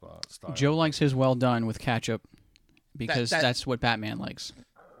style. Joe likes his well done with ketchup because that's what Batman likes.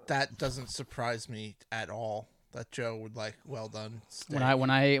 That doesn't surprise me at all. That Joe would like well done steak. When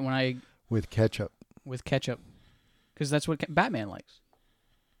I With ketchup. with ketchup, because that's what Batman likes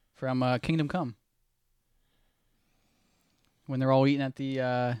from Kingdom Come. When they're all eating at the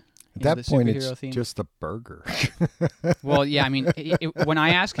At that the point, superhero it's theme. just a burger. Well, yeah, I mean, when I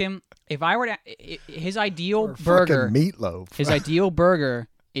ask him if I were to his ideal Or burger, fucking meatloaf. his ideal burger,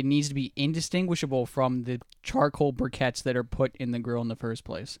 it needs to be indistinguishable from the charcoal briquettes that are put in the grill in the first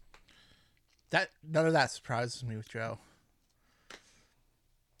place. None of that surprises me with Joe.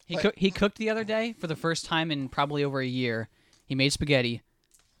 He cooked the other day for the first time in probably over a year. He made spaghetti.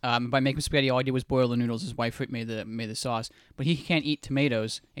 By making spaghetti, all I did was boil the noodles. His wife made the sauce, but he can't eat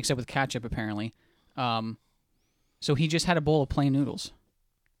tomatoes except with ketchup apparently. So he just had a bowl of plain noodles,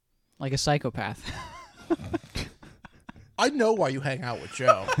 like a psychopath. I know why you hang out with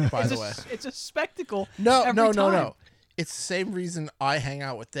Joe, by the way. It's a spectacle. No. every time. It's the same reason I hang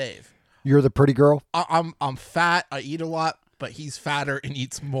out with Dave. You're the pretty girl? I'm fat. I eat a lot, but he's fatter and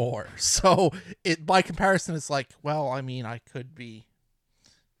eats more. So by comparison, it's like, well, I mean, I could be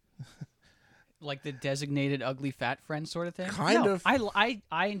Like the designated ugly fat friend sort of thing. Kind of. I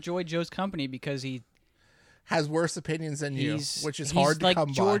enjoy Joe's company because has worse opinions than you, which is he's hard to like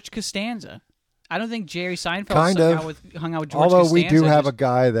come George Costanza. I don't think Jerry Seinfeld Kind hung of. out with George Although Costanza. we do have a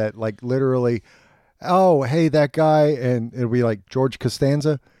guy that, like, literally, oh, hey, that guy, and it'll be like George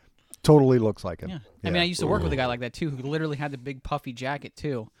Costanza, totally looks like him. Yeah. I mean, I used to work with a guy like that too, who literally had the big puffy jacket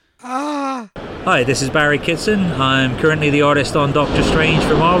too. Hi, this is Barry Kitson. I'm currently the artist on Doctor Strange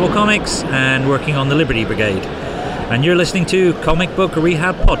for Marvel Comics and working on the Liberty Brigade. And you're listening to Comic Book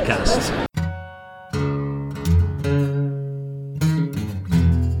Rehab Podcast.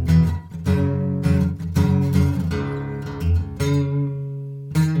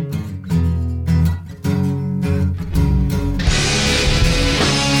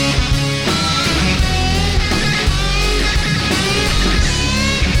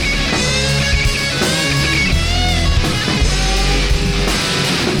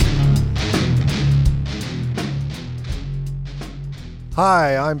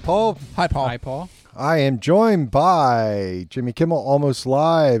 Hi, I'm Paul. Hi, Paul. Hi, Paul. I am joined by Jimmy Kimmel Almost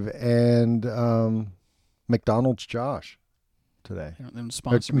Live and McDonald's Josh today. They don't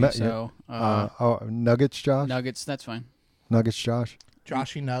sponsor me, so Nuggets Josh? Nuggets. That's fine. Nuggets Josh?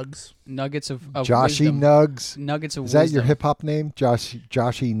 Joshy Nugs. Nuggets of Joshy wisdom. Nugs? Nuggets of Is that wisdom. your hip-hop name?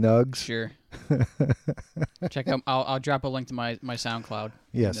 Joshy Nugs? Sure. Check out. I'll drop a link to my SoundCloud.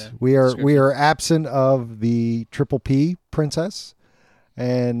 Yes, in the we description. are absent of the Triple P princess,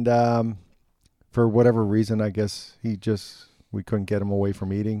 and for whatever reason, I guess we couldn't get him away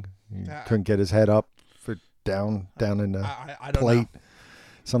from eating. He couldn't get his head up for down in the I don't plate, know.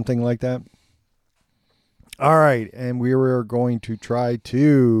 something like that. All right, and we were going to try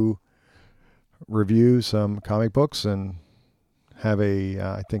to review some comic books and have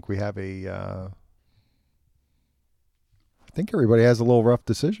I think everybody has a little rough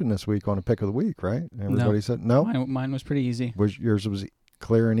decision this week on a pick of the week, right? Everybody said no. Mine was pretty easy. Yours was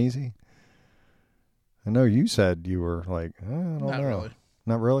clear and easy? I know you said you were like, I don't know. Not really.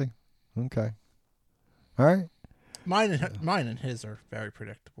 Not really? Okay. All right. Mine and his are very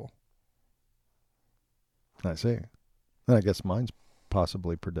predictable. I see. Then I guess mine's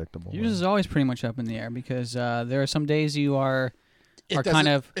possibly predictable. Yours is always pretty much up in the air because there are some days you are kind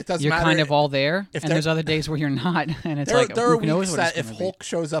of It doesn't you're matter kind of all there, if and there's other days where you're not, and it's like there are who knows weeks what that it's if gonna Hulk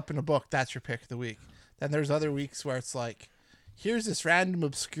shows up in a book, that's your pick of the week. Then there's other weeks where it's like, here's this random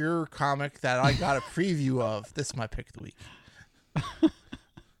obscure comic that I got a preview of. This is my pick of the week.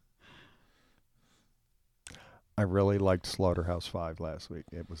 I really liked Slaughterhouse-Five last week.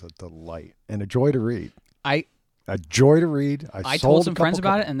 It was a delight and a joy to read. I joy to read. I told some friends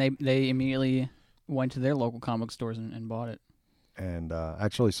about it, and they immediately went to their local comic stores and bought it. And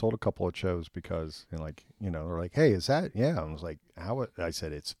actually sold a couple of shows because, they're like, hey, is that? Yeah. I was like, I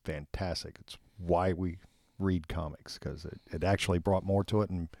said, it's fantastic. It's why we read comics, because it actually brought more to it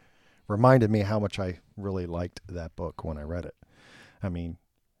and reminded me how much I really liked that book when I read it. I mean,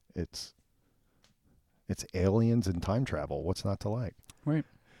 it's aliens and time travel. What's not to like? Right.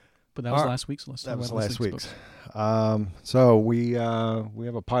 But that was last week's list. That was What last week's. books? So we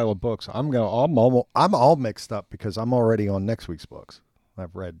have a pile of books. I'm all mixed up because I'm already on next week's books.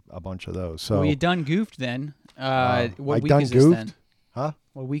 I've read a bunch of those. So Well, you done goofed then. What I week done is this goofed? then? Huh?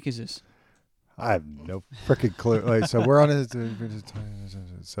 What week is this? I have no freaking clue. Like, so we're on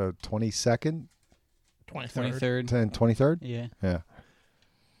so 22nd, 23rd. and 23rd. Yeah. Yeah.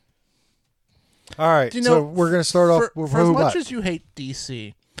 All right. Do you so know, we're gonna start off with for as who much got? as you hate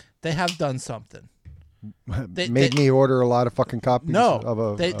DC, They have done something. Made me order a lot of fucking copies. No, of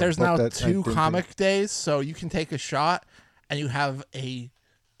a there's book now that I 2 didn't comic days, so you can take a shot, and you have a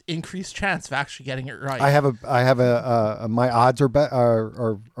increased chance of actually getting it right. I have a my odds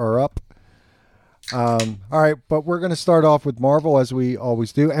are up. All right, but we're going to start off with Marvel as we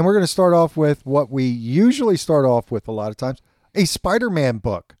always do, and we're going to start off with what we usually start off with a lot of times: a Spider-Man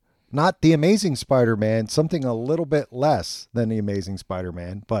book. Not the Amazing Spider-Man, something a little bit less than the Amazing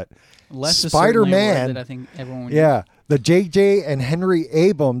Spider-Man, but Less is certainly a word Spider-Man. that I think everyone would Yeah, the J.J. and Henry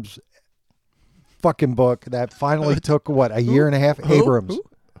Abrams fucking book that finally took what, a year and a half.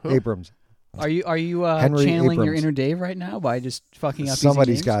 Abrams. Are you Henry channeling your Abrams. inner Dave right now by just fucking up?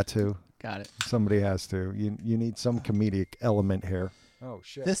 Somebody's easy names? got to. Got it. Somebody has to. You need some comedic element here. Oh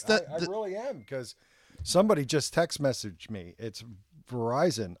shit! I really am, because somebody just text messaged me. It's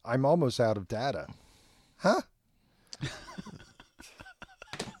Verizon. I'm almost out of data. Huh?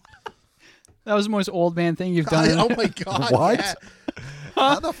 That was the most old man thing you've done. Oh my god! What? Yeah.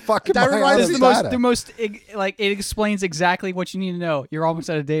 How the fuck am That I out reminds of me data? the most like it explains exactly what you need to know. You're almost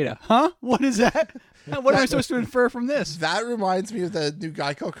out of data. Huh? What is that? What am I supposed to infer from this? That reminds me of the new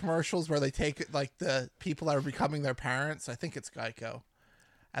Geico commercials where they take like the people that are becoming their parents. I think it's Geico,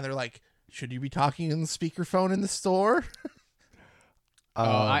 and they're like, "Should you be talking in the speakerphone in the store?"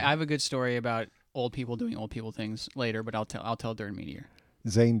 I have a good story about old people doing old people things later, but I'll tell during Meteor.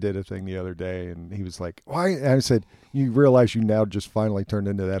 Zane did a thing the other day, and he was like, "Why?" And I said, "You realize you now just finally turned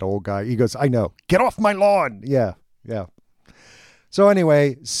into that old guy." He goes, "I know. Get off my lawn." Yeah. So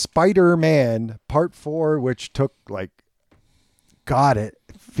anyway, Spider-Man Part 4, which took it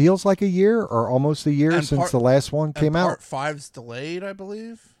feels like a year or almost a year And since the last one came out. Part 5's delayed, I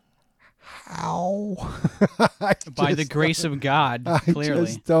believe. How? By the grace of God, clearly. I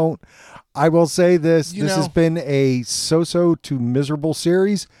just don't. I will say this. You This has know- been a so-so to miserable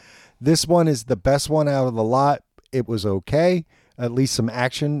series. This one is the best one out of the lot. It was okay. At least some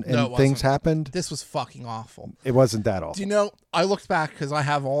action and No, it things wasn't. happened. This was fucking awful. It wasn't that Do awful. you know? I looked back because I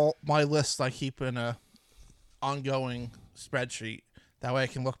have all my lists. I keep in a ongoing spreadsheet. That way, I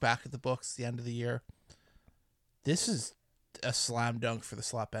can look back at the books at the end of the year. This is a slam dunk for the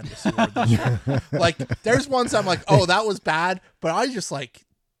Slap Bendis Award this year. Like, there's ones I'm like, oh, that was bad, but I just like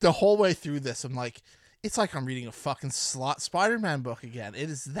the whole way through this. I'm like, it's like I'm reading a fucking Spider-Man book again. It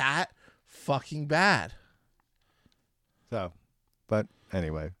is that fucking bad. So, but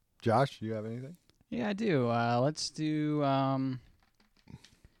anyway, Josh, you have anything? Yeah, I do.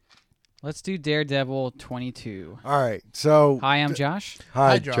 Let's do Daredevil 22. All right. So, Hi, I'm Josh. hi,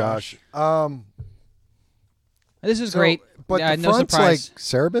 Hi, Josh. Josh. This is So- great. But Yeah, the no front's surprise. like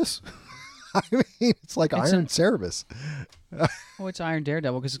Cerebus. I mean, it's like It's Iron Cerebus. Oh, it's Iron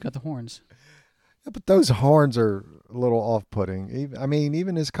Daredevil because it's got the horns. Yeah, but those horns are a little off-putting. I mean,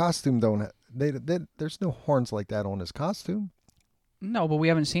 even his costume don't. There's no horns like that on his costume. No, but we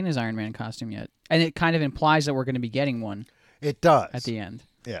haven't seen his Iron Man costume yet, and it kind of implies that we're going to be getting one It does. at the end.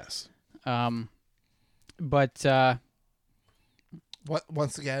 Yes. But What?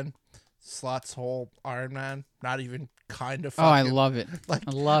 Once again, Slot's whole Iron Man, not even kind of. oh, I fucking- love it. Like,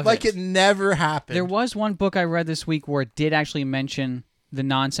 I love like it. it never happened. There was one book I read this week where it did actually mention the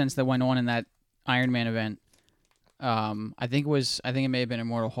nonsense that went on in that Iron Man event. I think it may have been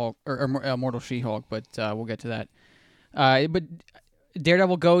Immortal Hulk or Immortal She-Hulk, but we'll get to that. But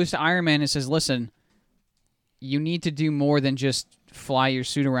Daredevil goes to Iron Man and says, "Listen, you need to do more than just fly your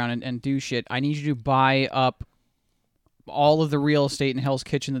suit around and do shit. I need you to buy up all of the real estate in Hell's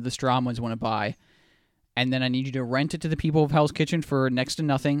Kitchen that the Stromwoods want to buy." And then I need you to rent it to the people of Hell's Kitchen for next to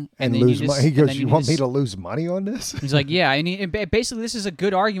nothing. And then lose you money. He and goes, then "You need want to me to lose money on this?" He's like, yeah, and basically this is a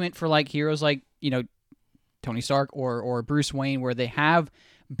good argument for like heroes like, Tony Stark or Bruce Wayne, where they have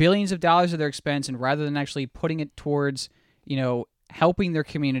billions of dollars at their expense, and rather than actually putting it towards, helping their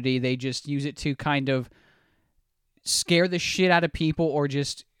community, they just use it to kind of scare the shit out of people or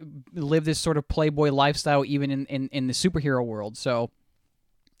just live this sort of playboy lifestyle even in the superhero world. So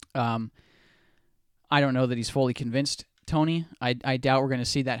I don't know that he's fully convinced Tony. I doubt we're going to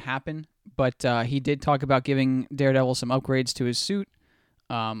see that happen. But he did talk about giving Daredevil some upgrades to his suit,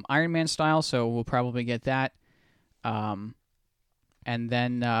 Iron Man style, so we'll probably get that. And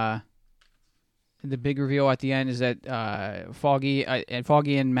then the big reveal at the end is that Foggy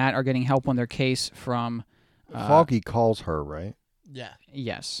and Matt are getting help on their case from... Foggy calls her, right? Yeah.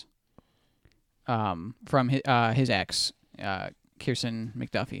 Yes. From his ex, Kirsten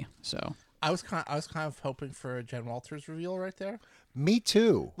McDuffie. So... I was kind of hoping for a Jen Walters reveal right there. Me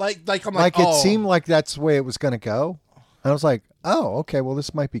too. Like I'm Like like, it seemed like that's the way it was going to go. And I was like, oh, okay, well,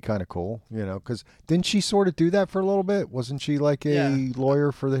 this might be kind of cool, because didn't she sort of do that for a little bit? Wasn't she like a Yeah.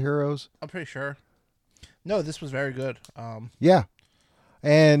 lawyer for the heroes? I'm pretty sure. No, this was very good. Yeah.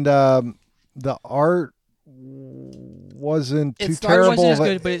 And the art wasn't too It's not- It terrible, wasn't as but,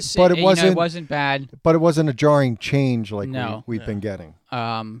 good, but it wasn't. it wasn't bad. But it wasn't a jarring change like No. we've been getting.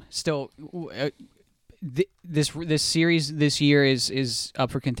 Still, this series this year is up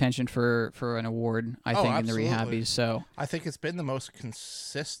for contention for an award. I Oh, think absolutely. in the Rehabbies. So I think it's been the most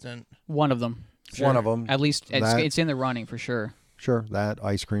consistent. one of them, One of them, at least That- it's in the running for sure. sure. That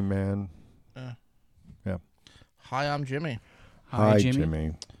Ice Cream Man. Hi, I'm Jimmy. Hi,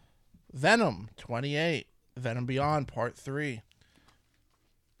 Jimmy. Venom 28. Venom Beyond Part 3.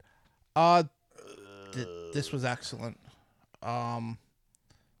 This was excellent.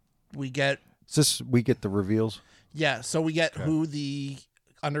 We get We get the reveals. so we get who the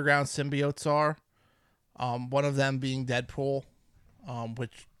underground symbiotes are. One of them being Deadpool,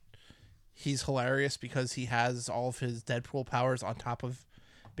 which he's hilarious because he has all of his Deadpool powers on top of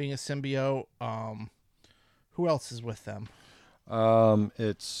being a symbiote. Who else is with them?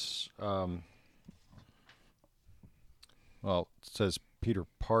 It's well, it says Peter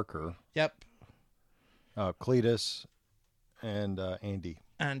Parker, Yep. Cletus, and Andy.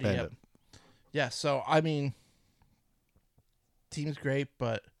 And Bandit. yeah. So I mean, team's great,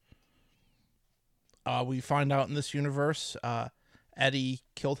 but we find out in this universe, Eddie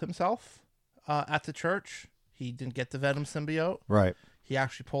killed himself at the church. He didn't get the Venom symbiote. Right. He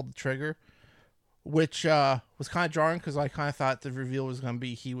actually pulled the trigger, which was kind of jarring because I kind of thought the reveal was going to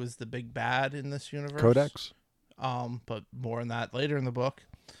be he was the big bad in this universe. Codex. But more on that later in the book.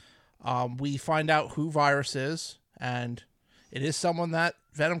 We find out who Virus is, and it is someone that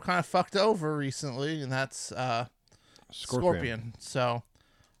Venom kind of fucked over recently, and that's Scorpion. So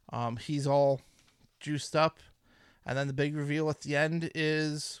he's all juiced up, and then the big reveal at the end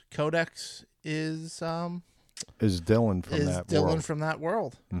is Codex is Dylan from that Dylan world. from that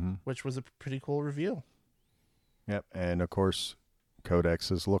world, Mm-hmm. which was a pretty cool reveal. Yep. And of course,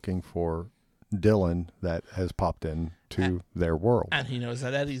 Codex is looking for Dylan that has popped into their world. And he knows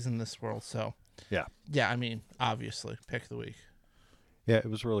that Eddie's in this world, so Yeah. yeah. I mean, obviously, pick of the week. Yeah, it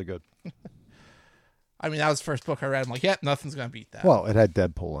was really good. I mean, that was the first book I read. I'm like, yep, nothing's gonna beat that. Well, it had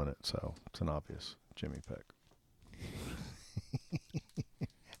Deadpool in it, so it's an obvious Jimmy pick.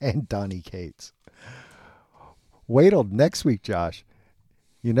 And Donnie Cates. Wait till next week, Josh.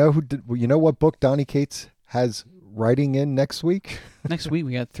 You know what book Donnie Cates has writing in next week? Next week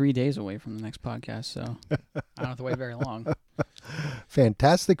we got 3 days away from the next podcast, so I don't have to wait very long.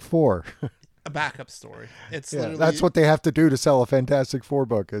 Fantastic Four. A backup story. It's Yeah, literally, that's what they have to do to sell a Fantastic Four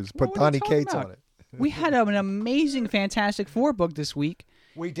book is put What are you Donnie talking Cates about? on it. We had an amazing Fantastic Four book this week,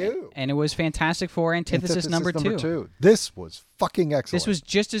 We do. and it was Fantastic Four Antithesis number two. This was fucking excellent. This was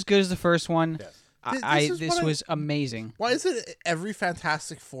just as good as the first one. Yes. This was amazing. Why is it every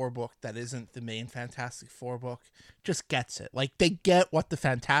Fantastic Four book that isn't the main Fantastic Four book just gets it? Like, they get what the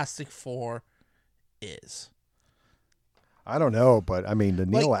Fantastic Four is. I don't know, but I mean, the Like-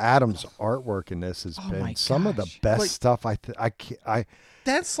 Neil Adams artwork in this has Oh my been some of the gosh. best Like- stuff.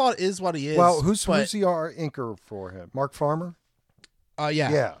 Dan Slott is what he is. Well, who's but, the art inker for him? Mark Farmer. yeah.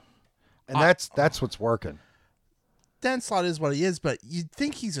 Yeah, and that's what's working. Dan Slott is what he is, but you'd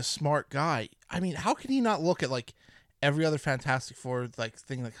think he's a smart guy. I mean, how can he not look at like every other Fantastic Four like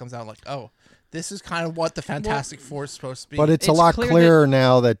thing that comes out? Like, oh, this is kind of what the Fantastic Four is supposed to be. But it's a It's lot clear clearer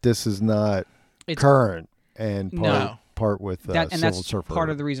now that this is not It's current and No. part with that, and Silver that's Surfer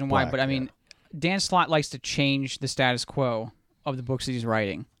part of the reason why. Black, But I mean, Dan Slott likes to change the status quo of the books that he's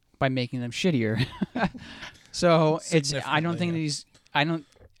writing by making them shittier. So it's. I don't think that he's.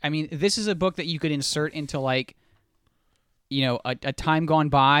 I mean, this is a book that you could insert into like, a time gone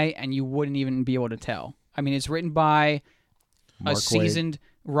by, and you wouldn't even be able to tell. I mean, it's written by Mark a Waid, seasoned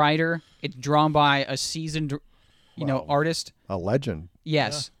writer. It's drawn by a seasoned, Wow. artist. a legend.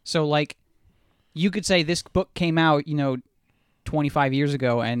 Yes. So like, you could say this book came out, 25 years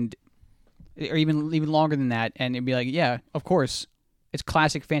ago, and or even longer than that, and it'd be like, yeah, of course, it's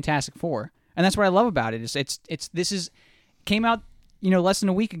classic Fantastic Four, and that's what I love about it. This came out, less than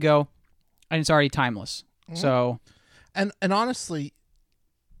a week ago, and it's already timeless. So and honestly,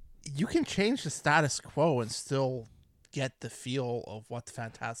 you can change the status quo and still get the feel of what the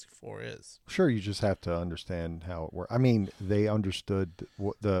Fantastic Four is. Sure, you just have to understand how it works. I mean, they understood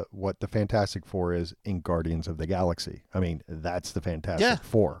what the Fantastic Four is in Guardians of the Galaxy. I mean, that's the Fantastic Yeah.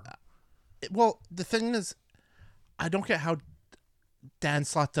 Four. Well, the thing is, I don't get how Dan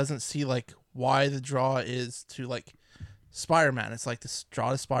Slott doesn't see like why the draw is to like Spider-Man. It's like this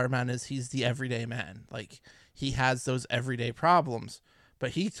draw to Spider-Man is he's the everyday man. Like he has those everyday problems.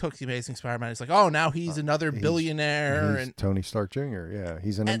 But he took the Amazing Spider-Man. He's like, oh, now he's another billionaire, He's and Tony Stark Jr. Yeah,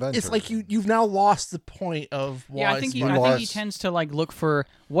 he's an inventor. it's like you've now lost the point of why. Yeah, I think he tends to like look for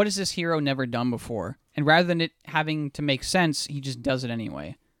what has this hero never done before, and rather than it having to make sense, he just does it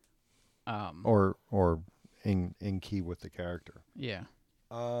anyway. Or in key with the character. Yeah.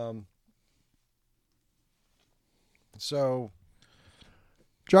 So,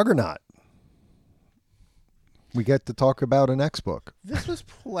 Juggernaut. We get to talk about an X book. This was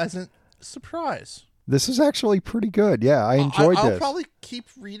pleasant surprise. This is actually pretty good. Yeah, I enjoyed I'll this. probably keep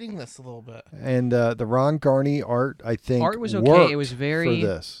reading this a little bit. And the Ron Garney art, I think, Art was okay. worked It was very for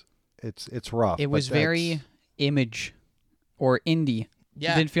this. It's rough. It was very Image or indie.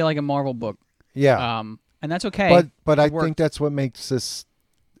 Yeah. It didn't feel like a Marvel book. yeah. And that's okay. But I It worked. think that's what makes this,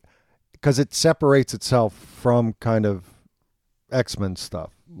 because it separates itself from kind of X-Men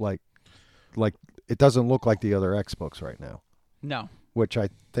stuff. Like it doesn't look like the other X books right now, No. which I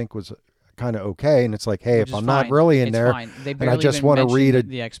think was kind of okay. And it's like, hey, Which if is I'm not fine. really in It's there, fine. They and I barely just even want to mentioned read a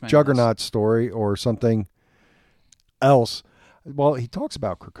the X-Men Juggernaut story or something else. Well, he talks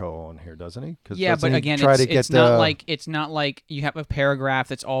about Krakoa on here, doesn't he? 'Cause Yeah, doesn't but he again, try to it's get not like you have a paragraph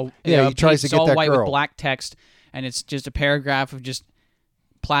that's all Yeah, he tries to it's get all that white girl. with black text, and it's just a paragraph of just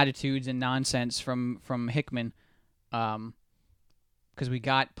platitudes and nonsense from Hickman, because we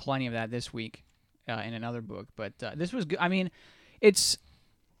got plenty of that this week in another book. But this was good. I mean,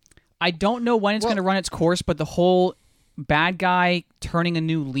 I don't know when it's going to run its course, but the whole bad guy turning a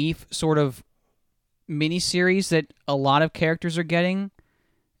new leaf sort of miniseries that a lot of characters are getting.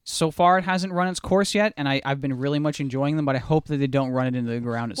 So far, it hasn't run its course yet, and I've been really much enjoying them, but I hope that they don't run it into the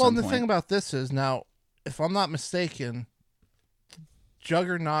ground at some Well, point. the thing about this is now, if I'm not mistaken,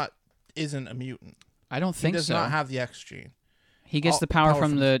 Juggernaut isn't a mutant. I don't He think does so. not have the X gene. He gets the power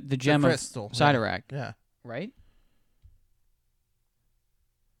from the gem of crystal. Sidorak, Yeah. right?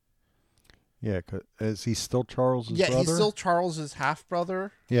 Yeah, is he still Charles's Yeah, brother? he's still Charles's half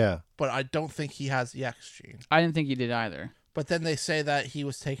brother, Yeah. but I don't think he has the X gene. I didn't think he did either. But then they say that he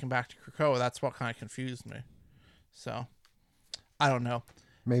was taken back to Krakoa. That's what kind of confused me. So, I don't know.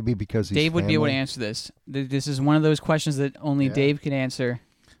 Maybe because he's Dave would be able to family. answer this. This is one of those questions that only Yeah. Dave can answer.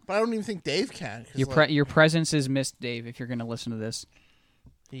 But I don't even think Dave can. 'cause, Your presence is missed, Dave. If you're going to listen to this,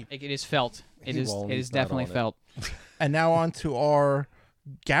 He- it is felt. It He is. won't. It He's is not definitely on it. felt. And now on to our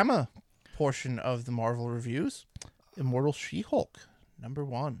Gamma portion of the Marvel reviews. Immortal She-Hulk,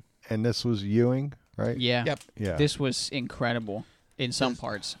 #1. And this was Ewing, right? Yeah. Yep. Yeah. This was incredible in some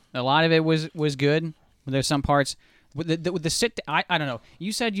parts. A lot of it was good, but there's some parts with the sit. I don't know.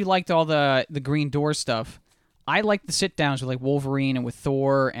 You said you liked all the Green Door stuff. I liked the sit downs with like Wolverine and with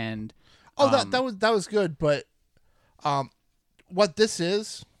Thor and. Oh, that was good, but what this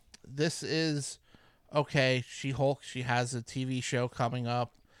is okay. She-Hulk. She has a TV show coming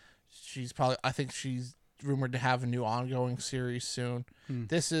up. I think she's rumored to have a new ongoing series soon.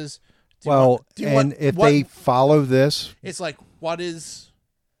 This is they follow this, it's like what is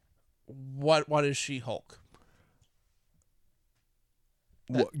She-Hulk?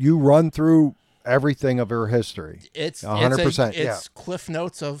 you run through everything of her history. It's 100%. Yeah. It's cliff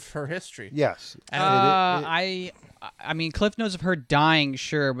notes of her history. Yes. And I mean, Cliff Notes of her dying,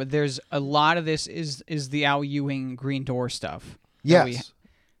 sure, but there's a lot of this is the Al Ewing Green Door stuff. that Yes.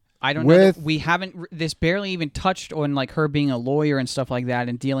 I don't know. We haven't. This barely even touched on like her being a lawyer and stuff like that,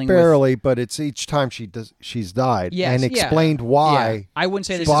 and dealing with. Barely, but it's each time she's died Yes, and yeah. explained why. Yeah. I wouldn't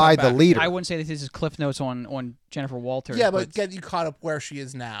say this by is the leader. I wouldn't say that this is Cliff Notes on Jennifer Walters. yeah, but get you caught up where she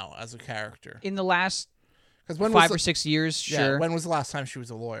is now as a character. in the last Because when 5 was or 6 years, yeah, sure. when was the last time she was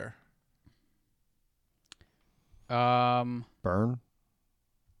a lawyer? Burn?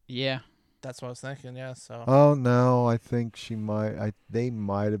 Yeah. That's what I was thinking. Yeah. So Oh no, I think she might. They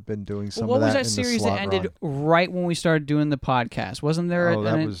might have been doing some What of was that that in the series slot that ended run. right when we started doing the podcast? Wasn't there Oh,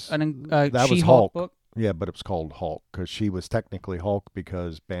 that was She-Hulk Hulk. book? Yeah, but it was called Hulk because she was technically Hulk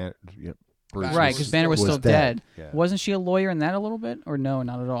because Bruce Right, because Banner was still dead. dead. Yeah. Wasn't she a lawyer in that a little bit, or no,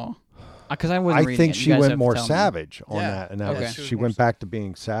 not at all? Because I wasn't I reading think it. You she guys went have to more tell me. savage on Yeah. that, and that Okay. was, She was she more went back to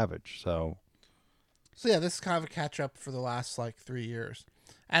being savage. So yeah, this is kind of a catch up for the last 3 years,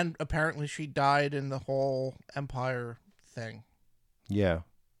 and apparently she died in the whole Empire thing. yeah,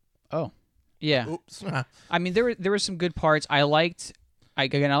 Oh, yeah. Oops. I mean, there were some good parts. I liked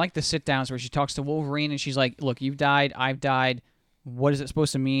the sit downs where she talks to Wolverine and she's like, "Look, you've died. I've died. What is it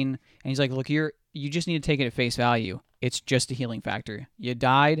supposed to mean?" And he's like, "Look, you just need to take it at face value. It's just a healing factor. You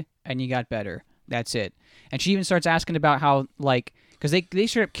died and you got better. That's it." And she even starts asking about how because they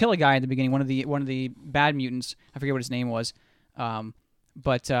straight up kill a guy at the beginning, one of the bad mutants. I forget what his name was,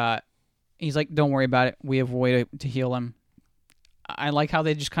 but he's like, "Don't worry about it. We have a way to heal him." I like how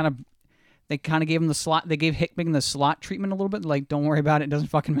they just kind of gave him the slot. They gave Hickman the slot treatment a little bit. Like, don't worry about it. It doesn't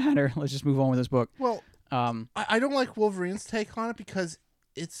fucking matter. Let's just move on with this book. Well, I don't like Wolverine's take on it because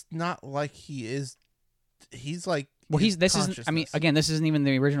it's not like he's like. Well, this isn't. I mean, again, this isn't even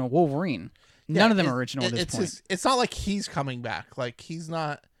the original Wolverine. None of them are original at this point. It's not like he's coming back. Like he's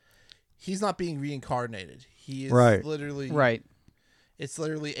not being reincarnated. He is literally right. It's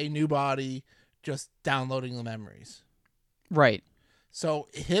literally a new body, just downloading the memories. Right. So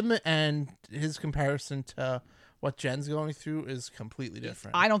him and his comparison to what Jen's going through is completely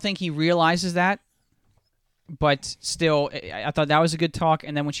different. I don't think he realizes that, but still, I thought that was a good talk.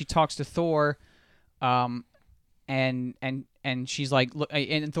 And then when she talks to Thor, and she's like, look,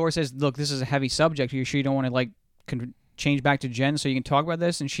 and Thor says, "Look, this is a heavy subject. Are you sure you don't want to like change back to Jen so you can talk about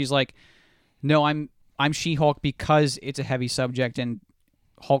this?" And she's like, "No, I'm She-Hulk because it's a heavy subject and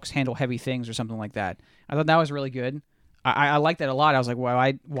Hulks handle heavy things," or something like that. I thought that was really good. I like that a lot. I was like,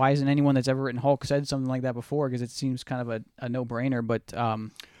 why isn't anyone that's ever written Hulk said something like that before? Because it seems kind of a no-brainer. But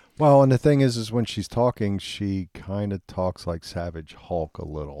well, and the thing is when she's talking, she kind of talks like Savage Hulk a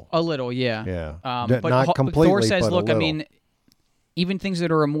little. A little, yeah. Yeah. But not completely, Thor says, but look, I mean, even things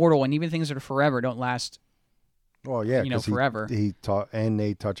that are immortal and even things that are forever don't last. Well, yeah, forever. And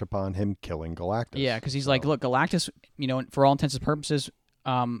they touch upon him killing Galactus. Yeah, because he's like, look, Galactus, for all intents and purposes,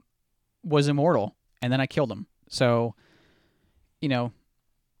 was immortal, and then I killed him. So, And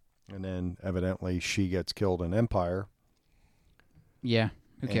then evidently she gets killed in Empire. Yeah,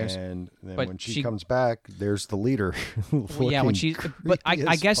 who cares? And then when she comes back, there's the leader. Yeah, when she. But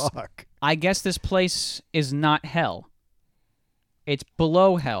I guess this place is not hell. It's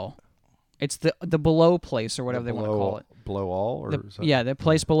below hell. It's the below place or whatever they want to call it. Below all, or the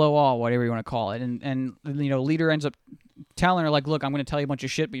place below all, whatever you want to call it. And leader ends up telling her like, look, I'm going to tell you a bunch of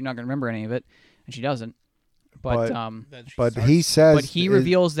shit, but you're not going to remember any of it, and she doesn't. But he says, but he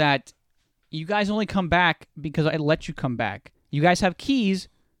reveals that you guys only come back because I let you come back. You guys have keys,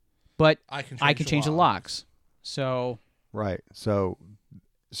 but I can change the locks. So right. So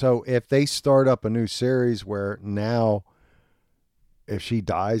if they start up a new series where now, if she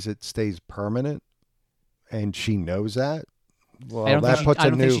dies, it stays permanent, and she knows that. Well, I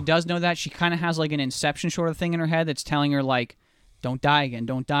don't think she does know that. She kind of has like an Inception sort of thing in her head that's telling her like, don't die again,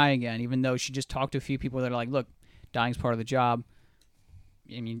 don't die again, even though she just talked to a few people that are like, look, dying's part of the job.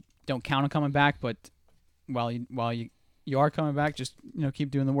 I mean, don't count on coming back, but while you are coming back, just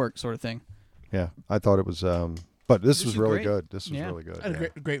keep doing the work, sort of thing. Yeah, I thought it was, but this was really good. This was really good. And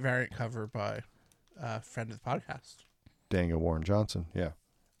a great variant cover by a friend of the podcast, Daniel Warren Johnson. Yeah.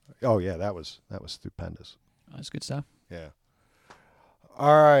 Oh yeah, that was stupendous. That's good stuff. Yeah.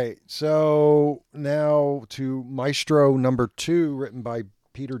 All right, so now to Maestro number 2, written by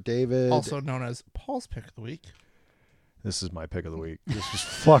Peter David, also known as Paul's pick of the week. This is my pick of the week. This was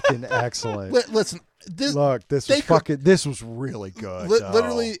fucking excellent. Listen, this was really good.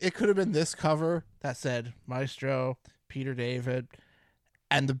 Literally, it could have been this cover that said Maestro, Peter David,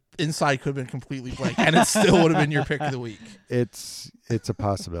 and the inside could have been completely blank, and it still would have been your pick of the week. It's a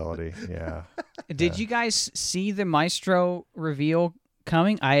possibility. Yeah. Did you guys see the Maestro reveal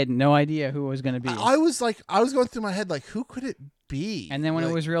coming? I had no idea who it was going to be. I was going through my head like, who could it be? And then when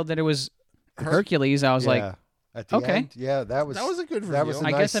it was revealed that it was Hercules, I was like, at the end, yeah, that was a good reveal.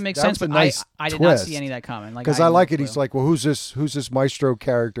 I guess that makes sense, but I did not see any of that coming. Because I like it. He's like, well, who's this Maestro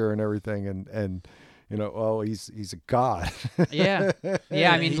character and everything, and he's a god. Yeah.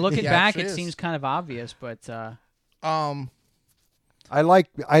 I mean, looking back, it seems kind of obvious, but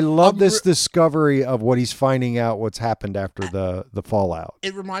I love this discovery of what he's finding out, what's happened after the fallout.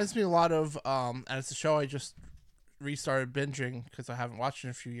 It reminds me a lot of, and it's a show I just restarted binging because I haven't watched it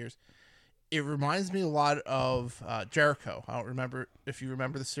in a few years. It reminds me a lot of Jericho. I don't remember if you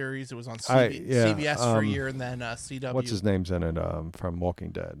remember the series. It was on CBS for a year, and then CW. What's his name's in it from Walking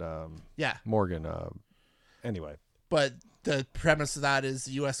Dead? Morgan. Anyway. But the premise of that is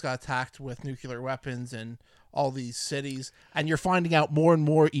the U.S. got attacked with nuclear weapons and all these cities, and you're finding out more and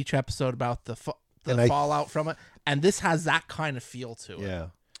more each episode about the fallout from it. And this has that kind of feel to it. Yeah.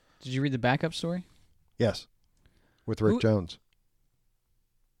 Did you read the backup story? Yes. With Rick Jones.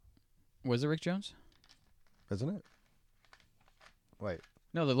 Was it Rick Jones? Isn't it? Wait.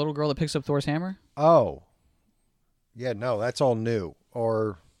 No, the little girl that picks up Thor's hammer? Oh. Yeah, no, that's all new.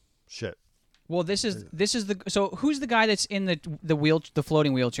 Or shit. Well, this is so who's the guy that's in the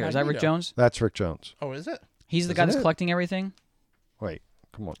floating wheelchair? Is that Rick Jones? That's Rick Jones. Oh, is it? He's the guy that's collecting everything? Wait,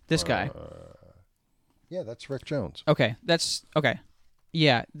 come on. This guy. Yeah, that's Rick Jones. Okay, that's okay.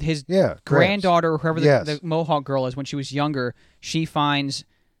 Yeah, his granddaughter, whoever the Mohawk girl is, when she was younger, she finds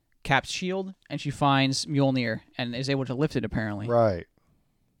Cap's shield, and she finds Mjolnir and is able to lift it apparently. Right.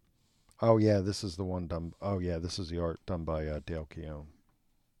 Oh yeah, this is the one done. Oh yeah, this is the art done by Dale Keown.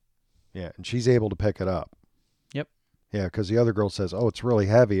 Yeah, and she's able to pick it up. Yep. Yeah, because the other girl says, "Oh, it's really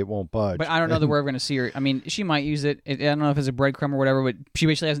heavy; it won't budge." But I don't know that we're ever going to see her. I mean, she might use it. I don't know if it's a breadcrumb or whatever, but she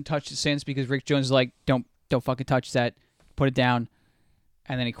basically hasn't touched it since because Rick Jones is like, don't fucking touch that. Put it down.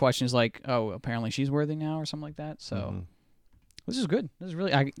 And then he questions like, oh, apparently she's worthy now or something like that. So this is good. This is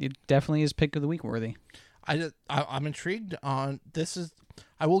really, it definitely is pick of the week worthy. I'm intrigued on this.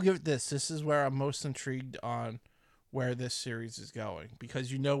 I will give it this. This is where I'm most intrigued on where this series is going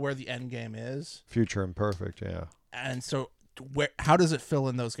because you know where the end game is. Future Imperfect, yeah. And so, how does it fill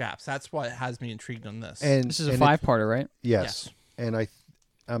in those gaps? That's what has me intrigued on this. And This is a 5-parter, right? Yes. And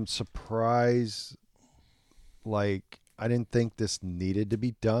I'm surprised. Like, I didn't think this needed to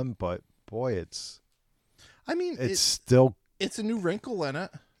be done, but boy, it's still it's a new wrinkle in it.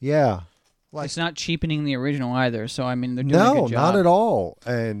 Yeah. Like, it's not cheapening the original either. So I mean, they're doing a No, good job. not at all.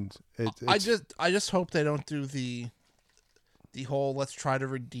 And I just hope they don't do the whole let's try to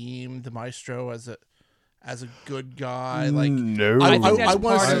redeem the Maestro as a good guy. Like no, I think that's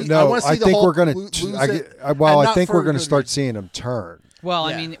part of- no. I think we're gonna. I think we're gonna good start reason. seeing him turn. Well,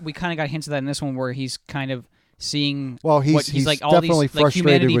 Yeah. I mean, we kind of got hints of that in this one where he's kind of seeing. Well, he's he's like all definitely these, like,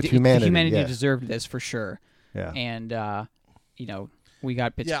 frustrated with humanity. Humanity Yeah. deserved this for sure. Yeah. And you know, we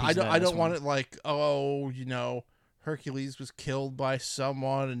got bits. Yeah, and pieces of that I in this don't one. want it like, oh, you know, Hercules was killed by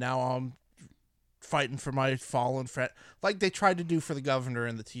someone and now I'm fighting for my fallen friend. Like they tried to do for the governor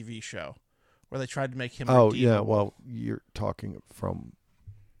in the TV show, where they tried to make him Oh yeah. redeemable. Well,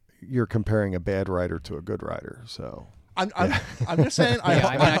 you're comparing a bad writer to a good writer. So I'm just saying. Yeah,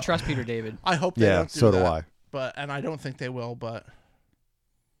 I mean, I trust Peter David. I hope they yeah. don't do So that. do I. But and I don't think they will. But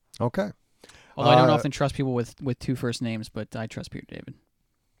Okay. Although I don't often trust people with 2 first names, but I trust Peter David.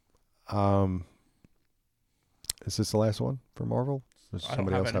 Is this the last one for Marvel? Does I don't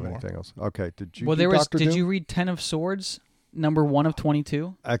somebody have else have any more. anything else? Okay. Did you? Well, do there was. Dr. Did Doom? you read 10 of Swords, number 1 of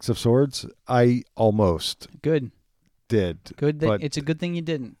 22? X of Swords? I almost Good. did. Good. But- It's a good thing you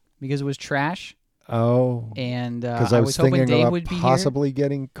didn't because it was trash. Oh. And Because I I was was hoping thinking Dave about would be here. possibly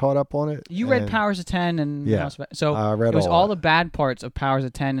getting caught up on it. You read and Powers of 10 and Yeah. House of- so I read it was all that. the bad parts of Powers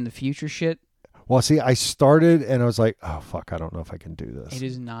of 10 and the future shit. Well, see, I started and I was like, oh fuck, I don't know if I can do this. It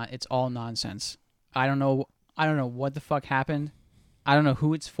is not. It's all nonsense. I don't know what the fuck happened. I don't know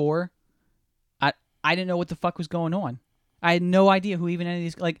who it's for. I didn't know what the fuck was going on. I had no idea who even any of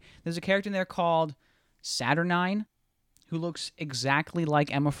these. Like, there's a character in there called Saturnine, who looks exactly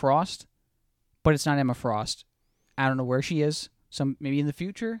like Emma Frost, but it's not Emma Frost. I don't know where she is. Maybe in the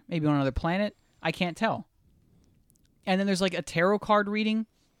future, maybe on another planet. I can't tell. And then there's like a tarot card reading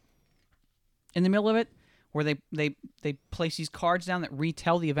in the middle of it, where they place these cards down that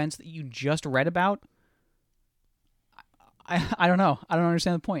retell the events that you just read about. I don't know. I don't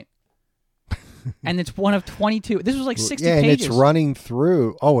understand the point. And it's 1 of 22. This was like 60 yeah, and pages. it's running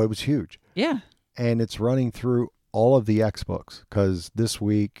through. Oh, it was huge. Yeah. And it's running through all of the X books because this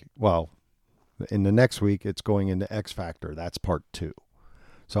week, well, in the next week, it's going into X Factor. That's part 2.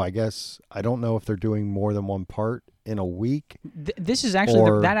 So I guess I don't know if they're doing more than one part in a week. This is actually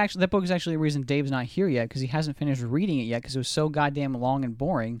Or- that book is actually the reason Dave's not here yet because he hasn't finished reading it yet because it was so goddamn long and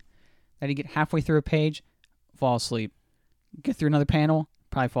boring that he'd get halfway through a page, fall asleep, get through another panel,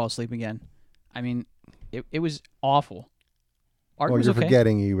 probably fall asleep again. I mean, it was awful. Art Well, was you're okay.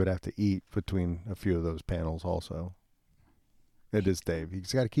 forgetting you would have to eat between a few of those panels also. It is Dave.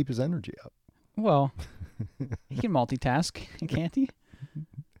 He's got to keep his energy up. Well, he can multitask, can't he?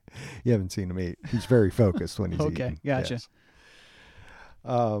 You haven't seen him eat. He's very focused when he's Okay, eating. gotcha. Yes.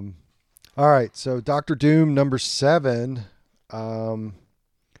 All right, so Dr. Doom number 7.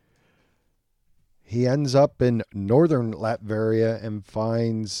 He ends up in northern Latveria and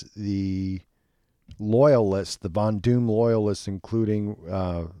finds the loyalists, the Von Doom loyalists, including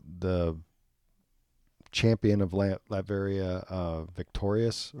the champion of Latveria,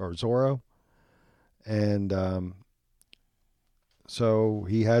 Victorious or Zorro, and so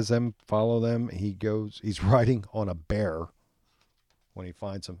he has them follow them. He's riding on a bear when he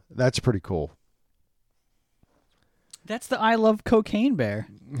finds them. That's pretty cool. That's the I Love Cocaine Bear.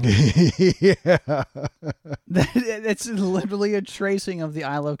 Yeah. That's literally a tracing of the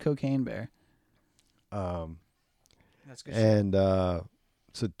I Love Cocaine Bear. That's good. And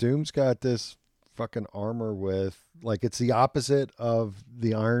so Doom's got this fucking armor with, like, it's the opposite of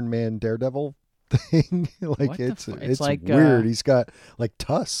the Iron Man Daredevil thing. Like, What the it's fu- it's like, weird. He's got like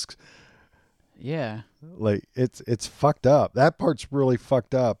tusks. Yeah. Like it's fucked up. That part's really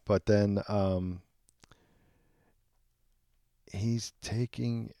fucked up. But then he's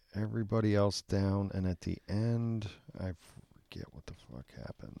taking everybody else down, and at the end, I forget what the fuck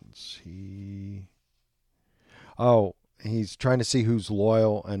happens. He's trying to see who's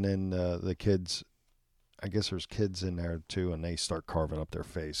loyal, and then the kids, I guess there's kids in there too, and they start carving up their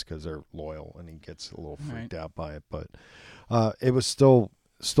face because they're loyal, and he gets a little freaked out by it. But it was still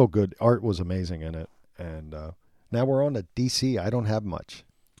good. Art was amazing in it, and now we're on to DC. I don't have much.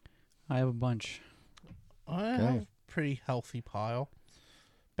 I have a bunch. I have a pretty healthy pile.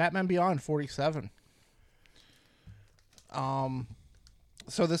 Batman Beyond 47.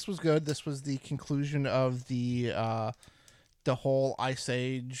 So this was good. This was the conclusion of the whole Ice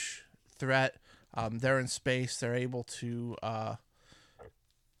Age threat. They're in space. They're able to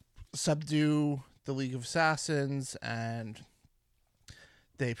subdue the League of Assassins, and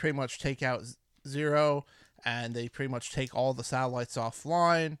they pretty much take out Zero, and they pretty much take all the satellites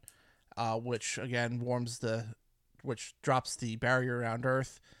offline, which again which drops the barrier around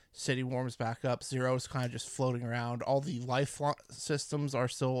Earth. City warms back up. Zero's kind of just floating around. All the life systems are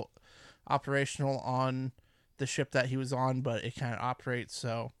still operational on the ship that he was on, but it can't operate,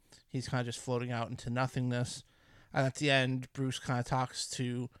 so he's kind of just floating out into nothingness. And at the end, Bruce kind of talks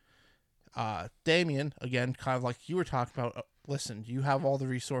to Damian, again, kind of like you were talking about. Listen, you have all the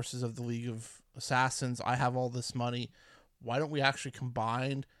resources of the League of Assassins. I have all this money. Why don't we actually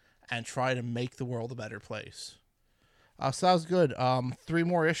combine and try to make the world a better place? So that was good. 3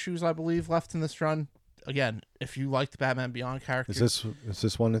 more issues, I believe, left in this run. Again, if you like the Batman Beyond character, Is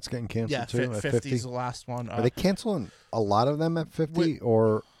this one that's getting canceled too? Yeah, at 50 50 is the last one. Are they canceling a lot of them at 50,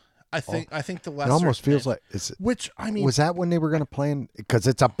 or I think the lesser. it almost feels than- like which I mean, was that when they were going to plan? Because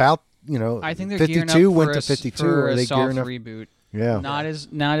it's about I think they're 52 gearing up went for to a, 52. for Are a they soft gearing up? reboot. Yeah, Not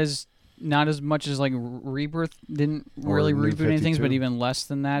as much as like Rebirth didn't Or really New reboot any things, but 52. even less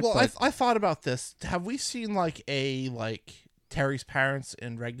than that. well, but I thought about this. Have we seen like Terry's parents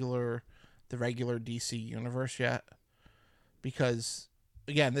in the regular DC universe yet? Because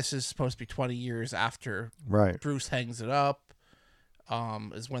again, this is supposed to be 20 years after right. Bruce hangs it up.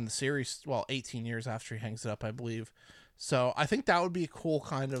 Is when the series, 18 years after he hangs it up, I believe. So I think that would be a cool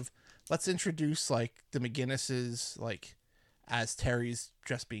kind of, let's introduce like the McGinnises, like as Terry's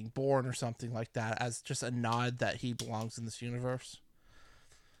just being born or something like that, as just a nod that he belongs in this universe.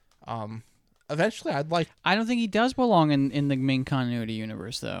 Eventually I don't think he does belong in the main continuity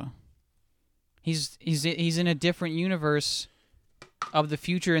universe though. He's in a different universe of the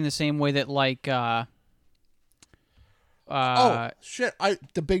future in the same way that like shit!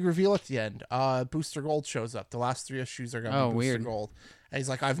 The big reveal at the end. Booster Gold shows up. The last 3 issues are gonna be Booster weird. Gold, and he's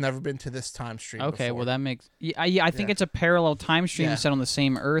like, "I've never been to this time stream." okay, before. well that makes I think it's a parallel time stream Yeah. set on the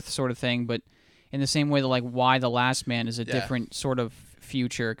same Earth sort of thing, but in the same way that like Why the Last Man is a Yeah. different sort of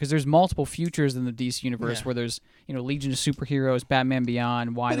future, because there's multiple futures in the DC universe Yeah. where there's Legion of Superheroes, Batman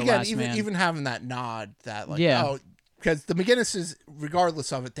Beyond, Why But the again, Last Man. even having that nod that like, Yeah. because the McGinnises,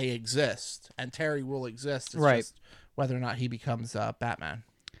 regardless of it, they exist, and Terry will exist. It's Right. just whether or not he becomes Batman.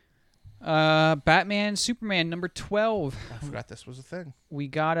 Batman Superman number 12. I forgot this was a thing. We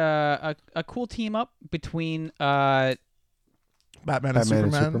got a cool team up between Batman and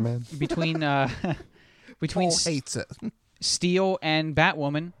Superman. between Paul hates it. Steel and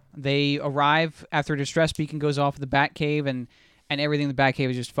Batwoman. They arrive after a distress beacon goes off at the Batcave, and everything in the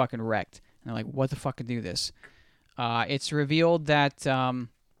Batcave is just fucking wrecked. And they're like, what the fuck can do this? It's revealed that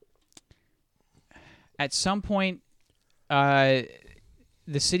at some point the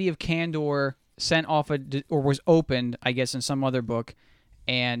city of Kandor sent off or was opened, I guess, in some other book,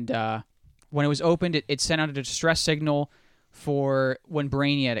 and when it was opened, it sent out a distress signal for when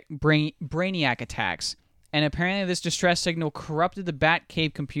Brainiac attacks. And apparently this distress signal corrupted the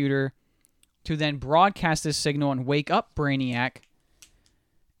Batcave computer to then broadcast this signal and wake up Brainiac.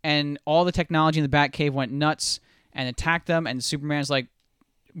 And all the technology in the Batcave went nuts and attacked them. And Superman's like,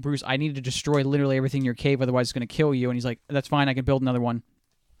 Bruce, I need to destroy literally everything in your cave, otherwise it's going to kill you. And he's like, that's fine, I can build another one.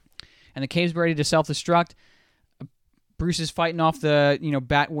 And the cave's ready to self-destruct. Bruce is fighting off the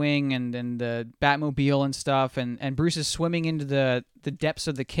Batwing and the Batmobile and stuff, and Bruce is swimming into the depths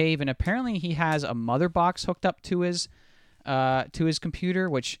of the cave, and apparently he has a mother box hooked up to his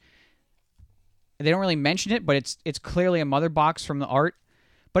computer, which they don't really mention it, but it's clearly a mother box from the art.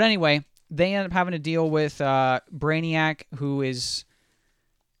 But anyway, they end up having to deal with Brainiac, who is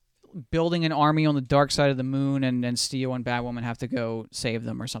building an army on the dark side of the moon, and Steel and Batwoman have to go save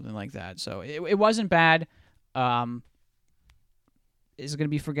them or something like that. So it wasn't bad. Is it going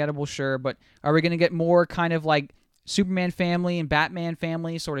to be forgettable? Sure. But are we going to get more kind of like Superman family and Batman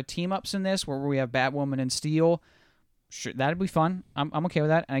family sort of team-ups in this, where we have Batwoman and Steel? Sure, that'd be fun. I'm okay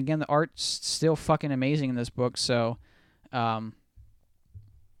with that. And again, the art's still fucking amazing in this book, so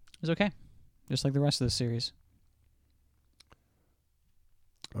was okay, just like the rest of the series.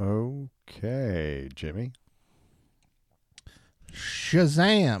 Okay, Jimmy.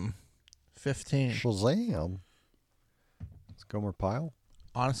 Shazam 15. Shazam. It's Gomer Pyle.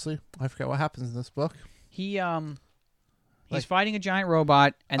 Honestly, I forget what happens in this book. He's Like- fighting a giant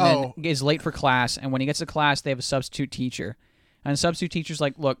robot and then is late for class. And when he gets to class, they have a substitute teacher, and the substitute teacher's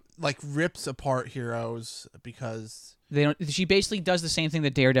like, "Look, Like rips apart heroes because they don't." She basically does the same thing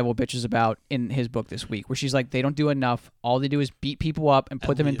that Daredevil bitches about in his book this week, where she's like, "They don't do enough. All they do is beat people up and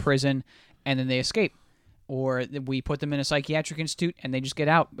put them in leave. prison, and then they escape." Or we put them in a psychiatric institute and they just get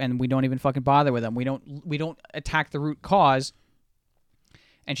out, and we don't even fucking bother with them. We don't attack the root cause.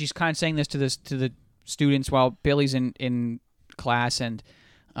 And she's kind of saying this to the students while Billy's in class, and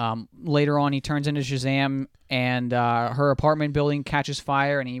later on he turns into Shazam, and her apartment building catches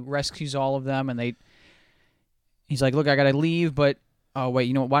fire, and he rescues all of them, and he's like, "Look, I gotta leave, but oh wait,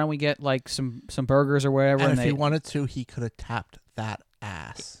 you know what? Why don't we get like some burgers or whatever?" and if they he wanted to, he could have tapped that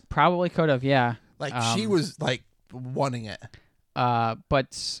ass. probably could have, yeah. Like she was like wanting it.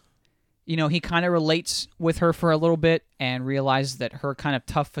 But you know, he kind of relates with her for a little bit and realizes that her kind of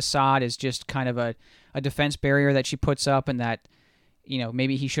tough facade is just kind of a defense barrier that she puts up, and that, you know,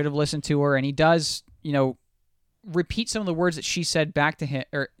 maybe he should have listened to her. And he does, you know, repeat some of the words that she said back to him,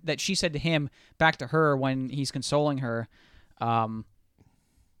 or that she said to him back to her when he's consoling her. And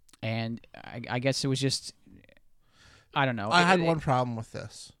I guess it was just, I don't know. I had one problem with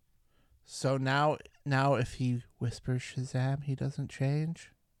this. So now if he whispers Shazam, he doesn't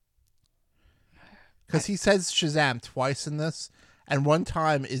change? Because he says Shazam twice in this, and one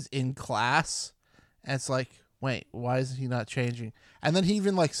time is in class, and it's like, wait, why is he not changing? And then he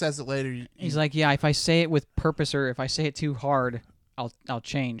even like says it later. He's like, yeah, if I say it with purpose, or if I say it too hard, I'll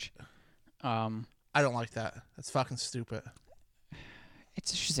change. I don't like that. That's fucking stupid.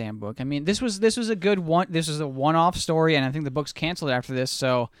 It's a Shazam book. I mean, this was a good one. This was a one-off story, and I think the book's canceled after this.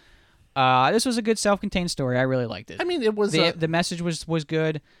 So, this was a good self-contained story. I really liked it. I mean, it was the message was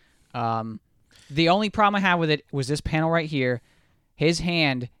good. The only problem I had with it was this panel right here. His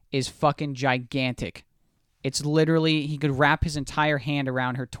hand is fucking gigantic. It's literally, he could wrap his entire hand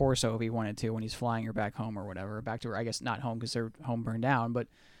around her torso if he wanted to when he's flying her back home or whatever. Back to her, I guess not home because their home burned down, but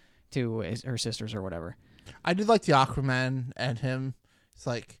to her sisters or whatever. I did like the Aquaman and him. It's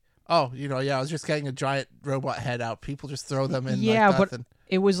like, oh, you know, yeah, I was just getting a giant robot head out. People just throw them in. Yeah, like but nothing.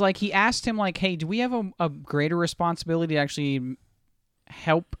 it was like he asked him, like, hey, do we have a greater responsibility to actually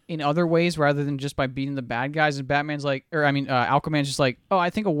help in other ways rather than just by beating the bad guys? And Batman's like, Aquaman's just like, oh, I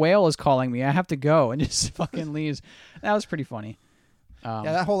think a whale is calling me. I have to go, and just fucking leaves. That was pretty funny. Yeah,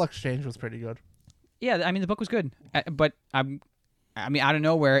 that whole exchange was pretty good. Yeah, I mean, the book was good, but I mean, out of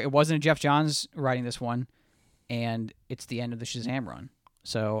nowhere, it wasn't Jeff Johns writing this one, and it's the end of the Shazam run.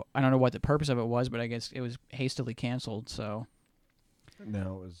 So I don't know what the purpose of it was, but I guess it was hastily canceled. So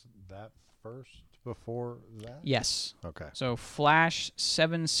Now, was that first before that? yes. Okay. So Flash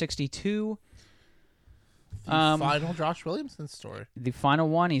 762. The final Josh Williamson story. The final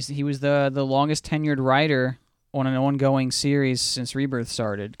one. He was the longest tenured writer on an ongoing series since Rebirth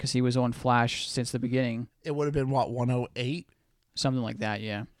started, because he was on Flash since the beginning. It would have been, what, 108? Something like that,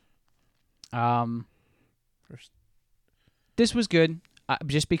 yeah. First. This was good,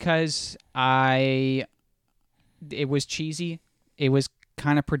 just because it was cheesy. It was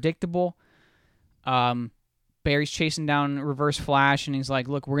kind of predictable. Barry's chasing down Reverse Flash, and he's like,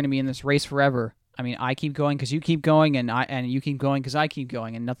 "Look, we're gonna be in this race forever. I mean, I keep going because you keep going, and you keep going because I keep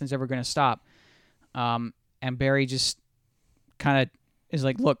going, and nothing's ever gonna stop." And Barry just kind of is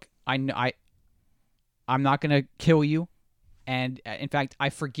like, "Look, I'm not gonna kill you, and in fact, I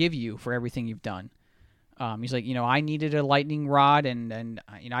forgive you for everything you've done." He's like, I needed a lightning rod, and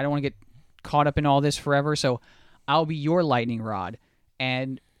I don't want to get caught up in all this forever, so I'll be your lightning rod.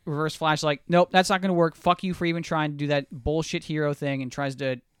 And Reverse Flash is like, nope, that's not going to work. Fuck you for even trying to do that bullshit hero thing, and tries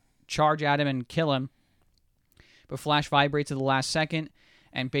to charge at him and kill him. But Flash vibrates at the last second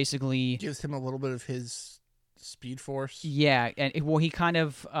and basically Gives him a little bit of his speed force. yeah, and he kind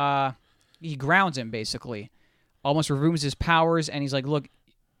of he grounds him basically, almost removes his powers, and he's like, look,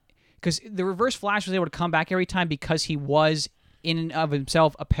 because the Reverse Flash was able to come back every time because he was in and of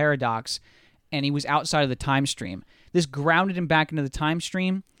himself a paradox, and he was outside of the time stream. This grounded him back into the time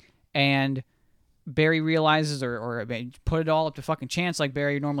stream, and Barry realizes, or put it all up to fucking chance like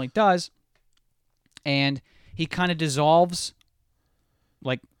Barry normally does, and he kind of dissolves,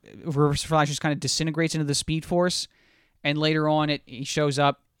 like Reverse Flash just kind of disintegrates into the Speed Force, and later on he shows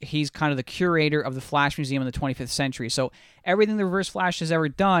up. He's kind of the curator of the Flash Museum in the 25th century. So everything the Reverse Flash has ever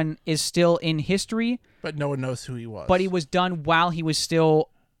done is still in history, But no one knows who he was. but he was done while he was still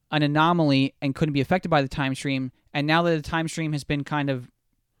an anomaly and couldn't be affected by the time stream. And now that the time stream has been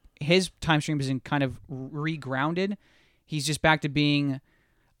his time stream has been kind of regrounded, he's just back to being,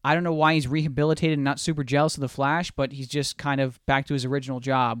 I don't know why he's rehabilitated and not super jealous of the Flash, but he's just kind of back to his original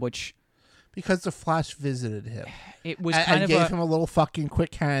job, which... Because the Flash visited him. It was and, kind and of gave him a little fucking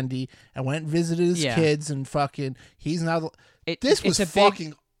quick handy and went and visited his kids and fucking... He's now... This was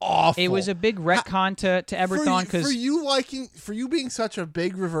fucking awful. It was a big retcon to Eberthon because... For you being such a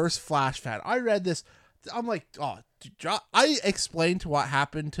big Reverse Flash fan, I read this... I'm like, oh... I explained to what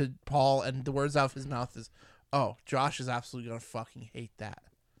happened to Paul, and the words out of his mouth is, oh, Josh is absolutely going to fucking hate that.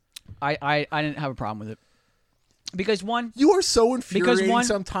 I didn't have a problem with it. Because one... You are so infuriating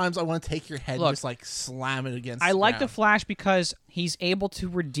sometimes I want to take your head and just like slam it against I the like ground. the Flash because he's able to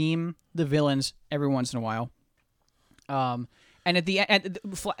redeem the villains every once in a while. And at the end...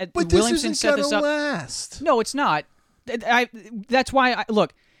 But Williamson this set isn't this going to up. last. No, it's not. That's why...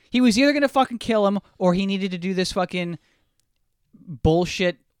 Look, he was either going to fucking kill him or he needed to do this fucking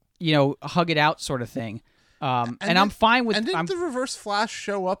bullshit, hug it out sort of thing. And I'm fine with... And didn't the Reverse Flash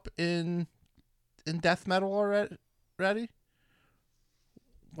show up in Death Metal already?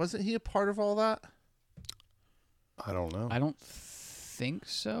 Wasn't he a part of all that? I don't know. I don't think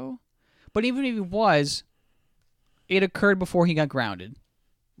so. But even if he was, it occurred before he got grounded.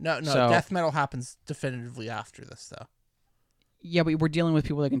 No, So- Death Metal happens definitively after this, though. Yeah, but we're dealing with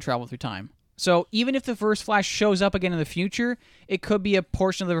people that can travel through time. So even if the Reverse Flash shows up again in the future, it could be a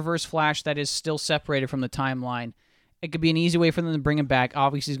portion of the Reverse Flash that is still separated from the timeline. It could be an easy way for them to bring him back.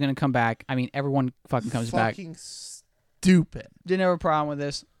 Obviously, he's going to come back. I mean, everyone fucking comes back. Fucking stupid. Didn't have a problem with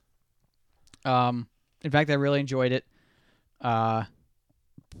this. In fact, I really enjoyed it. The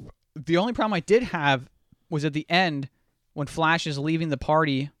only problem I did have was at the end when Flash is leaving the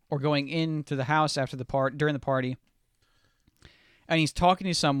party or going into the house after during the party, and he's talking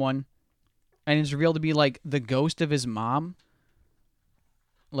to someone, and it's revealed to be like the ghost of his mom.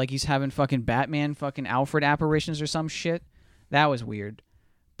 Like he's having fucking Batman fucking Alfred apparitions or some shit. That was weird.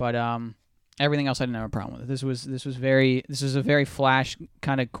 But everything else I didn't have a problem with. This was a very Flash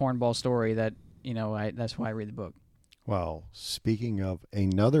kind of cornball story that, that's why I read the book. Well, speaking of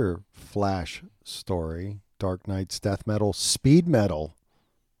another Flash story, Dark Knight's Death Metal Speed Metal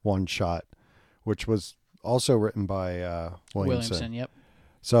one shot, which was also written by Williamson. Yep.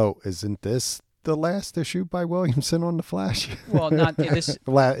 So isn't this the last issue by Williamson on the Flash? Well, not this.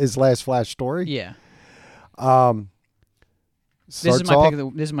 His last Flash story. Yeah. This is my pick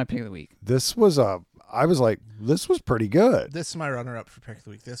of the week. This was I was like, this was pretty good. This is my runner-up for pick of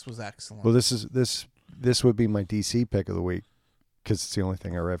the week. This was excellent. Well, this would be my DC pick of the week because it's the only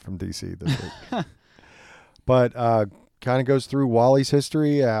thing I read from DC this week. But kind of goes through Wally's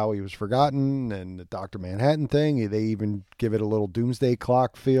history, how he was forgotten, and the Dr. Manhattan thing. They even give it a little Doomsday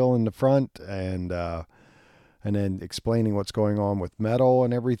Clock feel in the front, and then explaining what's going on with Metal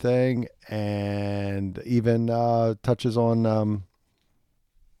and everything, and even touches on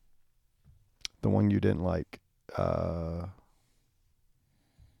the one you didn't like,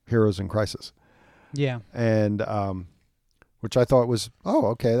 Heroes in Crisis. Yeah. And which I thought was,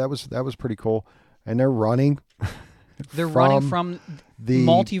 okay, that was pretty cool. And they're running. They're running from the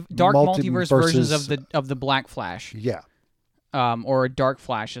dark multiverse versions versus- of the Black Flash, Yeah. or Dark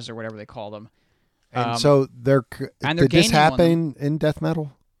Flashes or whatever they call them. And so they're did this gaining on happen in Death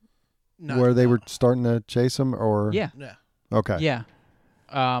Metal? No, where they no. were starting to chase him, or Yeah. Yeah. Okay. Yeah.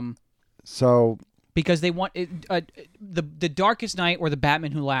 So Because they want the Darkest Knight or the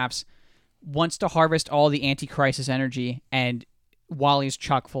Batman Who Laughs wants to harvest all the anti-crisis energy, and Wally's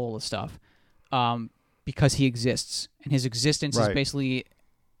chock full of stuff. Because he exists, and his existence is Right. basically,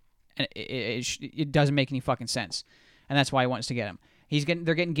 it doesn't make any fucking sense, and that's why he wants to get him.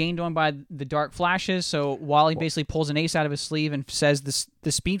 They're getting gained on by the Dark Flashes, so Wally basically pulls an ace out of his sleeve and says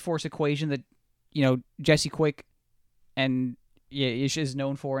the Speed Force equation that Jesse Quick and is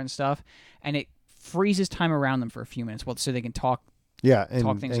known for and stuff, and it freezes time around them for a few minutes, so they can talk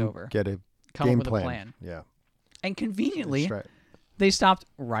and things and over. get a Come game up with a plan. Yeah. And conveniently, That's right. they stopped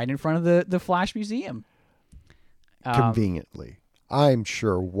right in front of the Flash Museum. Conveniently. I'm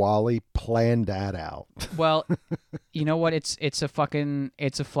sure Wally planned that out. Well, you know what? It's a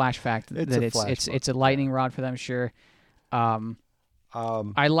flash fact It's that a flash it's a lightning rod for them. Sure.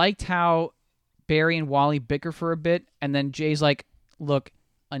 I liked how Barry and Wally bicker for a bit, and then Jay's like, "Look,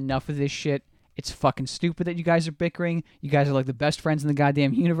 enough of this shit. It's fucking stupid that you guys are bickering. You guys are like the best friends in the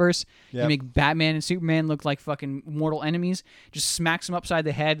goddamn universe. Yep. You make Batman and Superman look like fucking mortal enemies." Just smacks them upside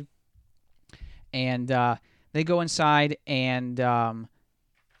the head, and they go inside, and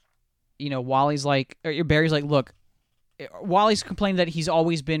Wally's like, or Barry's like, "Look, Wally's complained that he's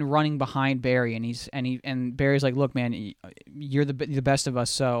always been running behind Barry, and Barry's like, look, man, you're the best of us.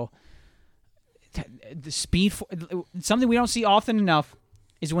 So the Speed, something we don't see often enough,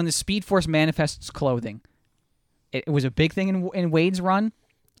 is when the Speed Force manifests clothing. It was a big thing in Wade's run.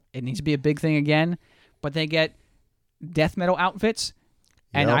 It needs to be a big thing again. But they get death metal outfits,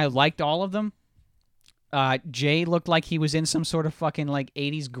 and Yep. I liked all of them. Jay looked like he was in some sort of fucking like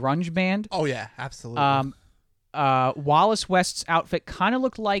 80s grunge band. Oh yeah, absolutely. Wallace West's outfit kind of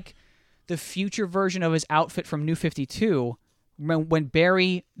looked like the future version of his outfit from New 52 when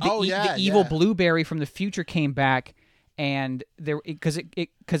Barry, the evil Blueberry from the future came back, and there because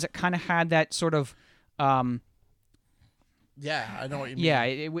it kind of had that sort of yeah, I know what you mean. yeah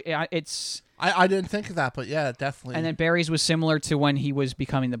it's I didn't think of that, but yeah, definitely. and then Barry's was similar to when he was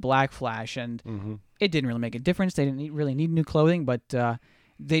becoming the Black Flash, and it didn't really make a difference. They didn't really need new clothing, but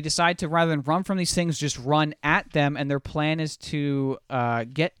they decide to, rather than run from these things, just run at them, and their plan is to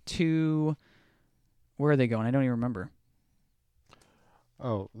get to... Where are they going? I don't even remember.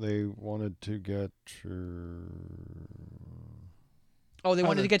 Oh, they wanted to get Oh, they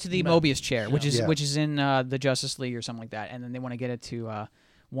wanted to get to the Mobius chair, which is Yeah. which is in the Justice League or something like that, and then they want to get it to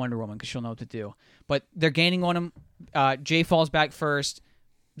Wonder Woman because she'll know what to do. But they're gaining on him. Jay falls back first,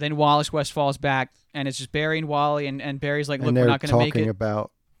 then Wallace West falls back, and it's just Barry and Wally, and Barry's like, "Look, and we're they're not going to make talking it."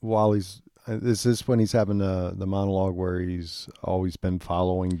 about Wally's. Is this when he's having the monologue where he's always been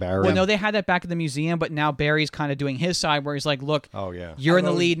following Barry? Well, no, they had that back at the museum, but now Barry's kind of doing his side where he's like, "Look, Oh yeah. you're in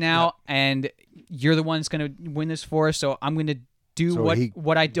the I've lead now, and you're the one that's going to win this for us. So I'm going to do So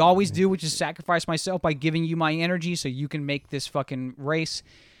what I always do, which is sacrifice myself by giving you my energy, so you can make this fucking race."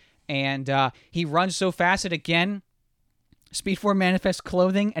 And he runs so fast that again, Speed Force manifests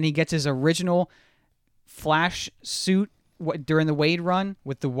clothing, and he gets his original Flash suit during the Wade run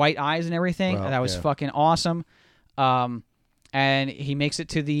with the white eyes and everything. Wow, That was yeah. fucking awesome. And he makes it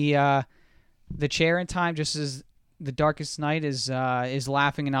to the chair in time, just as the Darkest Night is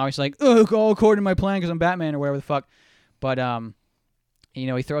laughing, and now he's like, "Oh, all according to my plan, because I'm Batman," or whatever the fuck. But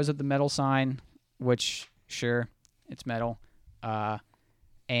he throws up the metal sign, which sure, it's metal.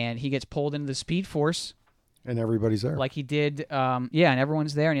 And he gets pulled into the Speed Force And everybody's there. like he did. And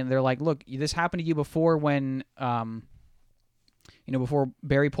everyone's there, and they're like, "Look, this happened to you before when before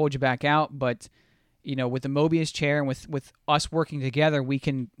Barry pulled you back out, but with the Mobius chair and with us working together, we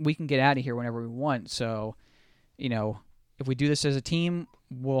can get out of here whenever we want. So, if we do this as a team,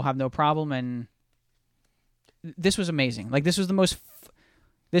 we'll have no problem." And this was amazing. Like, this was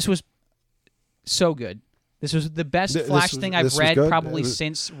this was so good. This was the best Flash thing I've this was read good. probably It was-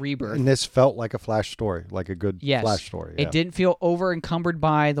 since Rebirth. and this felt like a Flash story, like a good Yes. Flash story. Yeah. It didn't feel over encumbered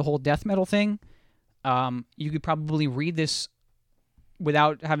by the whole death metal thing. You could probably read this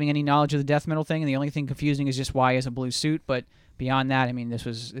without having any knowledge of the death metal thing, and the only thing confusing is just why he has a blue suit. But beyond that, I mean, this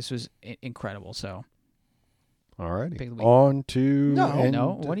was incredible. So, All righty. Pick the week. On to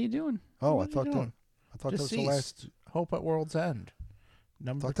no, what are you doing? Oh, What I are thought you that doing? I thought that was the last. Deceased. Hope at World's End.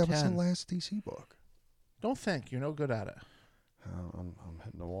 Number Thought that 10. was the last DC book. Don't think. You're no good at it. I'm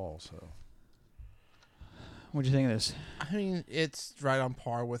hitting the wall. So What'd you think of this? I mean, it's right on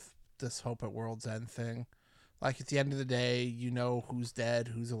par with this Hope at World's End thing. Like, at the end of the day, you know who's dead,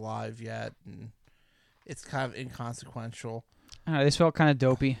 who's alive yet, and it's kind of inconsequential. I don't know, this felt kind of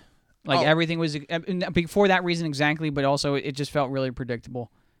dopey. Like, Oh. everything was for that reason exactly, but also it just felt really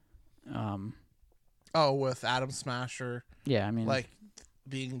predictable. Oh, with Atom Smasher, Yeah, I mean, like,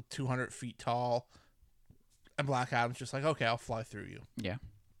 being 200 feet tall, and Black Adam's just like, okay, I'll fly through you. yeah.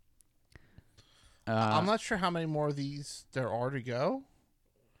 I'm not sure how many more of these there are to go.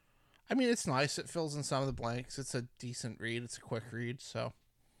 I mean, it's nice. It fills in some of the blanks. It's a decent read. It's a quick read, so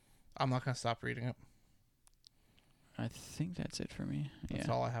I'm not going to stop reading it. I think that's it for me. That's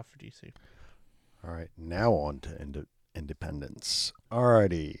Yeah. all I have for DC. all right, now on to Independence. All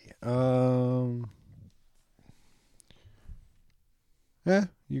righty. Yeah,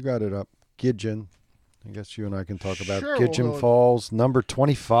 you got it up. Gidgeon. I guess you and I can talk about Sure, we'll Gidgeon go- Falls, number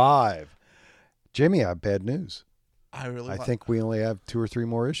 25. Jimmy, I have bad news. I really I li- think we only have 2 or 3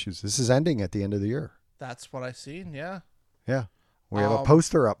 more issues. This is ending at the end of the year. that's what I seen, yeah. Yeah. We have a Um,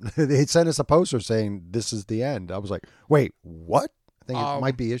 poster up. They sent us a poster saying this is the end. I was like, wait, what? I think it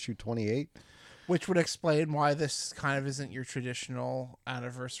might be issue 28. Which would explain why this kind of isn't your traditional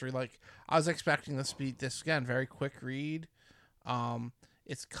anniversary. Like, I was expecting this to be, this, again, very quick read.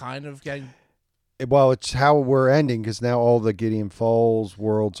 It's kind of getting Well, it's how we're ending because now all the Gideon Falls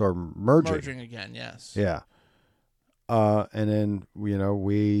worlds are merging. again, yes. Yeah. And then,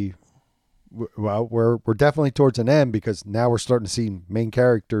 we're definitely towards an end because now we're starting to see main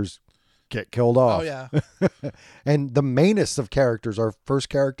characters get killed off. Oh yeah. And the mainest of characters, our first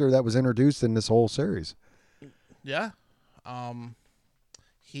character that was introduced in this whole series. Yeah. But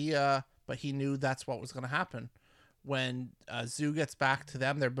he knew that's what was going to happen. When Zoo gets back to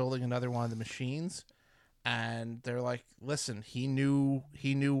them, they're building another one of the machines, and they're like, "Listen, he knew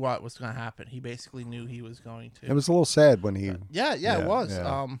what was going to happen. He basically knew he was going to." It was a little sad when he. Yeah, it was.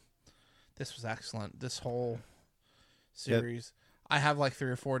 Yeah. This was excellent. This whole series. I have like 3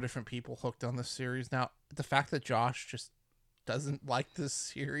 or 4 different people hooked on this series now. The fact that Josh just doesn't like this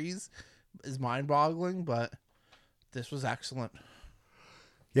series is mind-boggling, but this was excellent.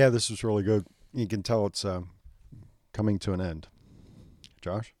 Yeah, this was really good. You can tell it's coming to an end.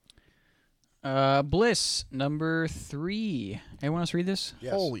 Josh? Bliss, number 3. Anyone else read this?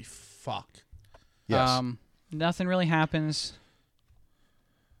 Yes. Holy fuck. Yes. Nothing really happens.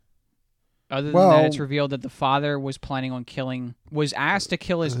 Other than Well- that, it's revealed that the father was asked to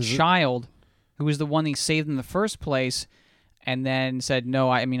kill his child, who was the one he saved in the first place, and then said,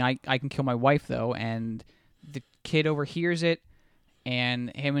 no, I can kill my wife, though. And the kid overhears it, and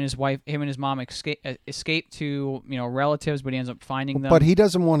him and his mom escape to, relatives, but he ends up finding them. But he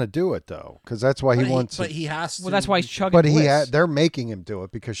doesn't want to do it, though, because that's why he wants But to. he has to. Well, that's why he's chugging But Bliss. they're making him do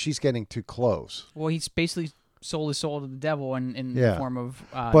it because she's getting too close. Well, he's basically sold his soul to the devil in Yeah. the form of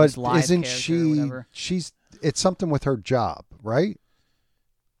But this live isn't character or she? whatever. It's something with her job, right?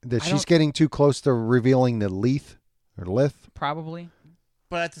 That I she's don't- getting too close to revealing the Lith. Probably.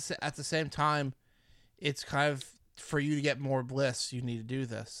 But at the same time, it's kind of, for you to get more bliss, you need to do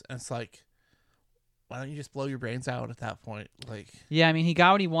this. And it's like, why don't you just blow your brains out at that point? Like, Yeah, I mean, he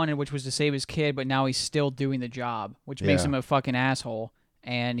got what he wanted, which was to save his kid, but now he's still doing the job, which makes Yeah. him a fucking asshole.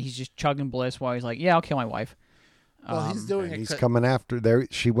 And he's just chugging Bliss while he's like, yeah, I'll kill my wife. well, he's doing And it. he's coming after.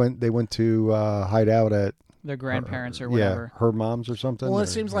 They went to hide out at Their grandparents or whatever. her mom's or something. Well, or- it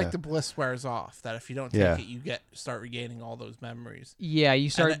seems like yeah. the bliss wears off. That if you don't take Yeah. it, you start regaining all those memories. Yeah, you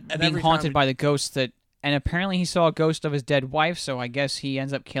start and being every haunted time- by the ghosts that... And apparently he saw a ghost of his dead wife, so I guess he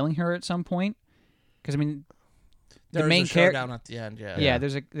ends up killing her at some point. Because, I mean, There's main a character... showdown at the end. Yeah. Yeah,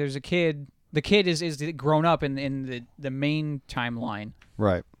 there's a kid... The kid is grown up in the main timeline.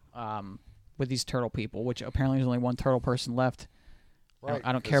 right. With these turtle people, which apparently there's only one turtle person left. Right,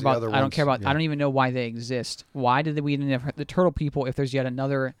 I don't 'cause care the about. other I don't care ones- about. yeah. I don't even know why they exist. Why did we even have the turtle people if there's yet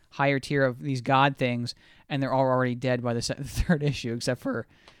another higher tier of these god things, and they're all already dead by the third issue, except for,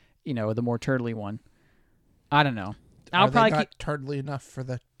 the more turtly one. I don't know. Are I'll they probably not turtly enough for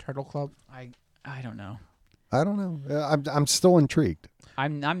the Turtle Club? I don't know. I don't know. I'm still intrigued.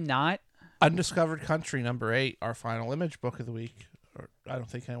 I'm not. Undiscovered Country, number 8, our final image book of the week. Or I don't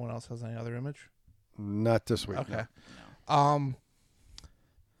think anyone else has any other image. Not this week. Okay. no.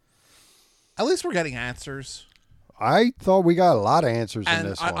 At least we're getting answers. I thought we got a lot of answers in And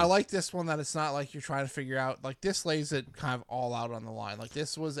this I one. like this one that it's not like you're trying to figure out. Like, this lays it kind of all out on the line. Like,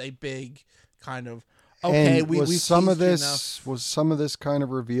 this was a big kind of, okay, and we've was some of teased you this was some of this kind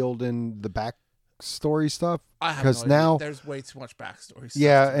of revealed in the backstory stuff? I have 'Cause no idea. now- There's way too much backstory stuff.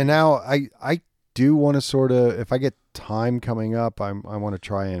 Yeah, to and me. now I do want to sort of, if I get time coming up, I want to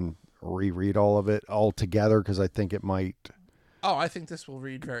try and reread all of it all together because I think it might. Oh, I think this will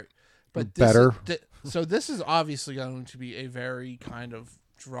read very, but Better. So this is obviously going to be a very kind of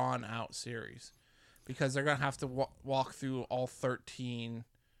drawn out series, because they're going to have to walk through all 13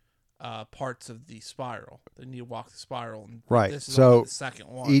 parts of the spiral. They need to walk the spiral, and Right, This is so only the second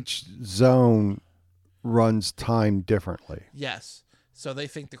one. Each zone runs time differently. Yes. So they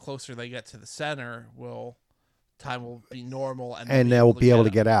think the closer they get to the center, time will be normal, and And they'll be able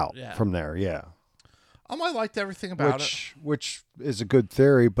to get out Yeah. from there, yeah. I liked everything about it. Which is a good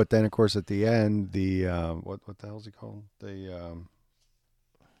theory, but then of course at the end, the what the hell's he called? The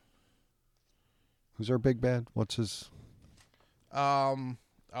who's our big bad? What's his? Same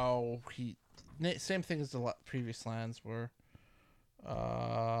thing as the previous lands were.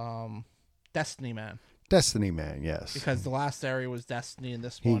 Destiny Man, Destiny Man, yes. because the last area was Destiny, and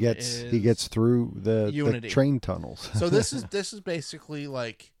this he one gets is through the Unity. train tunnels. So this is basically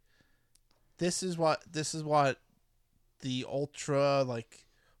like, this is what the ultra like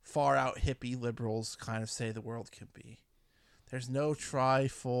far out hippie liberals kind of say the world can be. There's no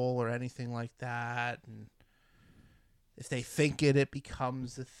trifle or anything like that, and if they think it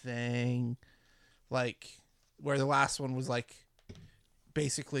becomes a thing. Like, where the last one was like,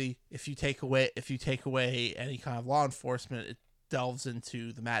 basically, if you take away any kind of law enforcement, it delves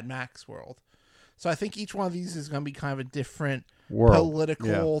into the Mad Max world. So I think each one of these is going to be kind of a different World.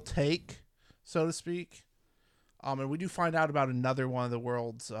 political take, so to speak. And we do find out about another one of the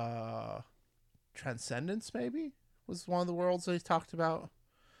worlds, Transcendence maybe was one of the worlds they talked about,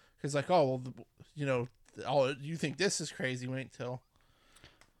 because like, oh, well, you know, oh, you think this is crazy? Wait till.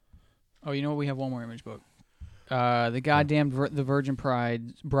 Oh, you know what? We have one more image book. The goddamn the Virgin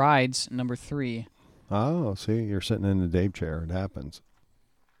Brides #3. Oh, see, you're sitting in the Dave chair. It happens.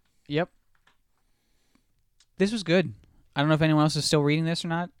 Yep. This was good. I don't know if anyone else is still reading this or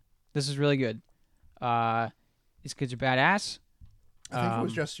not. This is really good. These kids are badass. I think it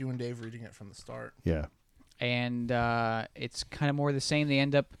was just you and Dave reading it from the start. Yeah. And it's kind of more the same. They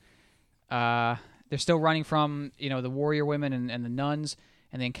end up, they're still running from the warrior women and the nuns,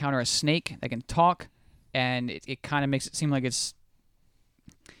 and they encounter a snake that can talk, and it kind of makes it seem like it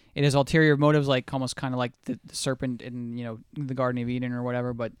has ulterior motives, like almost kind of like the serpent in the Garden of Eden or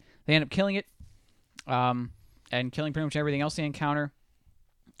whatever. But they end up killing it, and killing pretty much everything else they encounter,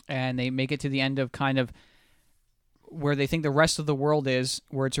 and they make it to the end of kind of where they think the rest of the world is,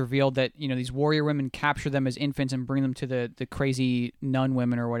 where it's revealed that these warrior women capture them as infants and bring them to the crazy nun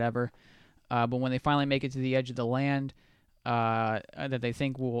women or whatever. But when they finally make it to the edge of the land, that they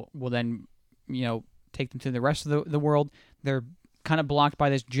think will then take them to the rest of the world, they're kind of blocked by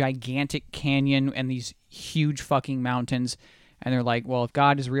this gigantic canyon and these huge fucking mountains, and they're like, well, if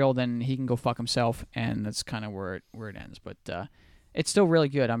God is real, then he can go fuck himself, and that's kind of where it ends. But it's still really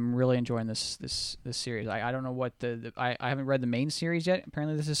good. I'm really enjoying this series. I don't know what I haven't read the main series yet.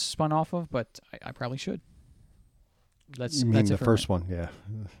 Apparently this is spun off of, but I probably should. You mean the first one? Yeah.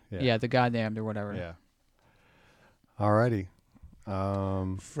 Yeah, the goddamned or whatever. Yeah. Alrighty.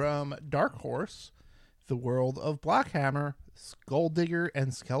 From Dark Horse, The World of Black Hammer, Skull Digger,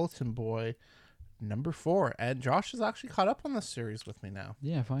 and Skeleton Boy, #4. And Josh is actually caught up on this series with me now.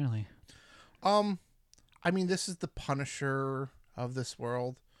 Yeah, finally. I mean, this is the Punisher of this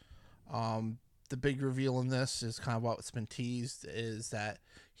world. The big reveal in this is kind of what's been teased, is that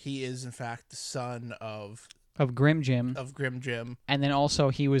he is in fact the son of Grim Jim. And then also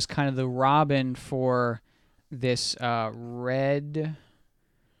he was kind of the Robin for this Red.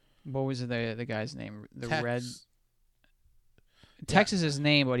 What was the guy's name? Red. Tex is his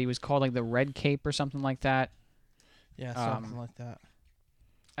name, but he was called like the Red Cape or something like that. Yeah, something like that.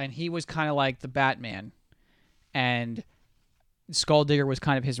 And he was kind of like the Batman, and Skull Digger was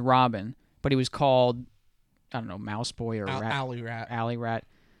kind of his Robin, but he was called, I don't know, Mouse Boy or Alley Rat. Alley Rat.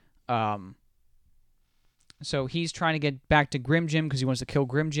 So he's trying to get back to Grim Jim because he wants to kill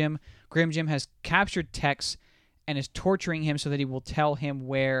Grim Jim. Grim Jim has captured Tex and is torturing him so that he will tell him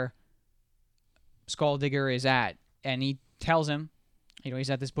where Skull Digger is at. And he tells him, he's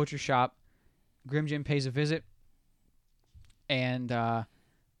at this butcher shop. Grim Jim pays a visit and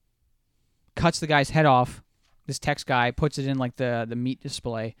cuts the guy's head off. This Tex guy puts it in like the meat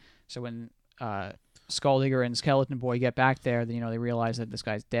display. So when Skull Digger and Skeleton Boy get back there, they realize that this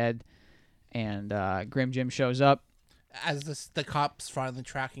guy's dead. And Grim Jim shows up. As the cop's finally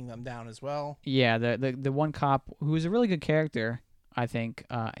tracking them down as well. Yeah, the one cop, who is a really good character, I think,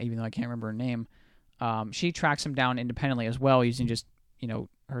 even though I can't remember her name, she tracks him down independently as well, using just,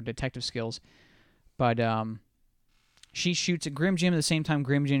 her detective skills. But she shoots at Grim Jim at the same time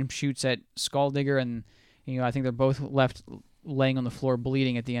Grim Jim shoots at Skull Digger, and, I think they're both left laying on the floor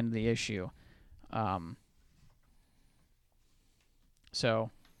bleeding at the end of the issue. And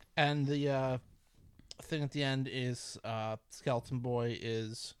the thing at the end is Skeleton Boy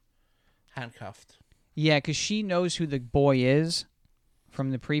is handcuffed. Yeah, because she knows who the boy is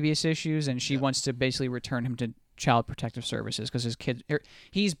from the previous issues, and she wants to basically return him to Child Protective Services because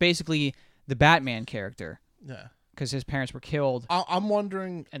he's basically the Batman character. Yeah. Because his parents were killed. I'm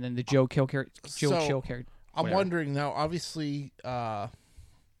wondering... And then the Joe Chill character. I'm wondering now, obviously,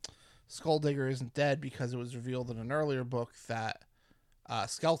 Skull Digger isn't dead because it was revealed in an earlier book that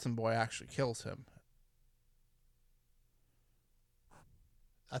Skeleton Boy actually kills him.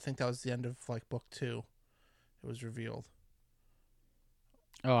 I think that was the end of book 2. It was revealed.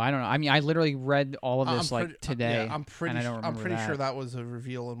 Oh, I don't know. I mean, I literally read all of this today. Yeah, I'm pretty that. sure that was a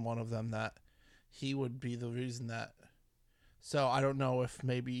reveal in one of them that he would be the reason that. So I don't know if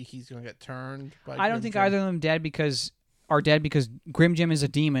maybe he's going to get turned. I don't think either of them are dead because Grim Jim is a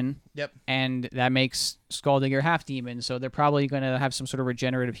demon. Yep. And that makes Skull Digger half demon, so they're probably going to have some sort of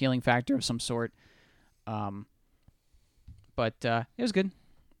regenerative healing factor of some sort. But it was good.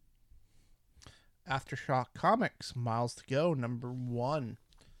 Aftershock Comics, Miles to Go, #1.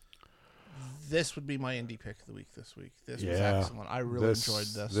 This would be my indie pick of the week this week. This was excellent. I really enjoyed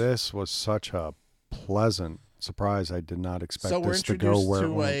this. This was such a pleasant surprise. I did not expect this to go where it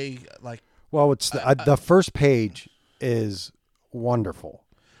went. So we're introduced to Well, it's the first page is wonderful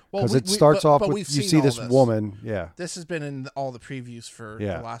because it starts off with you see this woman. Yeah, this has been in all the previews for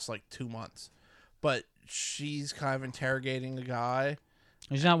the last 2 months, but she's kind of interrogating the guy.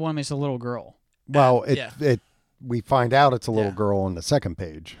 There's not one. It's a little girl. Well, yeah. we find out it's a little Yeah. girl on the second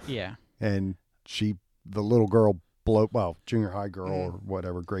page, Yeah. and the little girl junior high girl or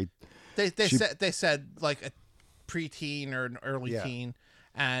whatever grade. They She- said like a preteen or an early Yeah. teen,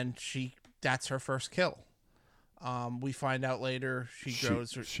 and that's her first kill. We find out later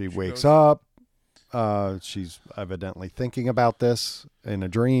She wakes up. She's evidently thinking about this in a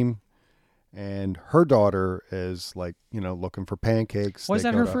dream, and her daughter is like, looking for pancakes. Was They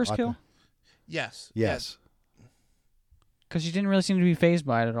that go her to first kill? Yes. Yes. Because she didn't really seem to be phased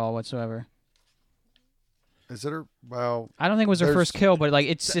by it at all whatsoever. Is it her? Well, I don't think it was her There's- first kill, but like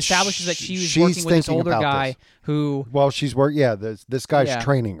it establishes that she was she's working with this thinking older about guy this. who she's work. Yeah, this guy's Yeah.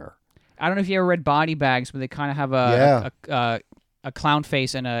 training her. I don't know if you ever read Body Bags, but they kind of have a clown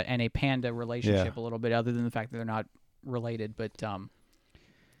face and a panda relationship a little bit, other than the fact that they're not related. But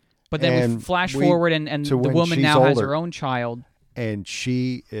then we And flash we- forward, and to the when woman she's now has older. her own child. And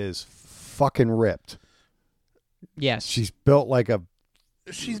she is fucking ripped. Yes, She's built like a.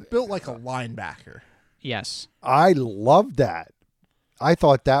 She's built like a linebacker. yes. I love that. I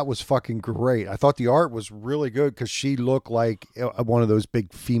thought that was fucking great. I thought the art was really good because she looked like one of those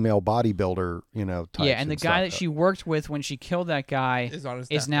big female bodybuilder, types. Yeah, and the guy that she worked with when she killed that guy Is on his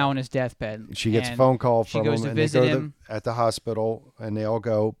is now on his deathbed. She gets a And phone call she from goes him, to and they visit go him. at the hospital, and they all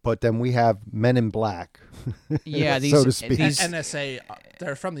go. But then we have Men in Black. Yeah, these so to speak. these NSA.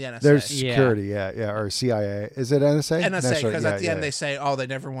 They're from the NSA. There's Yeah. security, yeah, or CIA. Is it NSA? NSA, because at the yeah, end they say, "Oh, they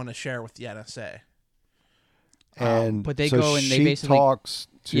never want to share with the NSA." And but they so go and they she basically- talks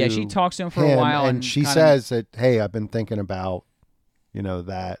to Yeah, she talks to him for a while, and she kinda- says that, hey, I've been thinking about,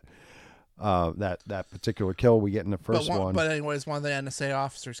 that particular kill we get in the first one. But anyways, one of the NSA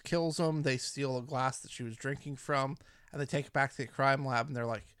officers kills him. They steal a glass that she was drinking from, and they take it back to the crime lab. And they're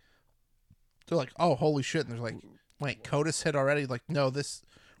like, "Oh, holy shit!" And they're like, "Wait, CODIS hit already?" Like, no, this.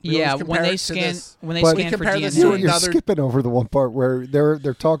 we Yeah, always when compare they it to scan this. when they But- scan for compare this DNA. to You're another- skipping over the one part where they're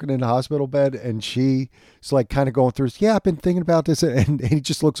talking in the hospital bed, and she's like kind of going through. Yeah, I've been thinking about this, and he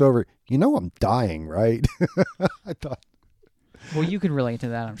just looks over. I'm dying, right? I thought. Well, you could relate to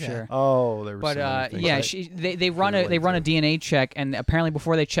that, I'm Yeah. sure. Oh, there was. But so many things yeah, I- they run a DNA check, and apparently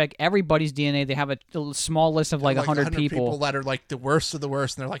before they check everybody's DNA, they have a small list of like 100 people. that are like the worst of the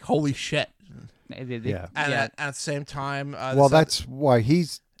worst, and they're like, "Holy shit!" Yeah. And yeah. at the same time, Well, that's why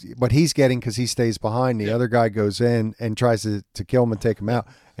he's what he's getting because he stays behind. The other guy goes in and tries to kill him and take him out,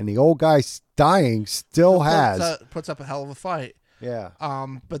 and the old guy dying still has. puts up a hell of a fight. Yeah.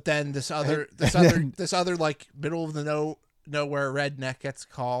 But then this other like middle of the nowhere redneck gets a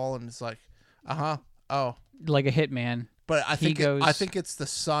call, and it's like, oh. Like a hitman. But I think goes- I think it's the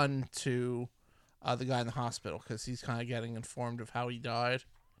son to the guy in the hospital, because he's kind of getting informed of how he died.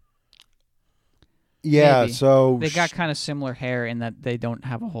 Yeah. Maybe. So They got kind of similar hair in that they don't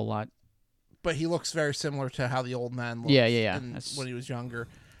have a whole lot. But he looks very similar to how the old man looked Yeah. That's- when he was younger.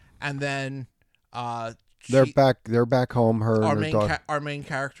 And then they're back. They're back home. Her our and her main daughter. our main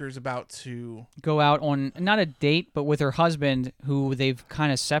character is about to Go out on not a date, but with her husband, who they've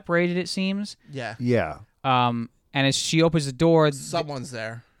kind of separated. It seems. Yeah. And as she opens the door, someone's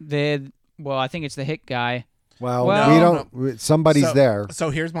there. I think it's the hit guy. Well, Well- we don't. Somebody's there. So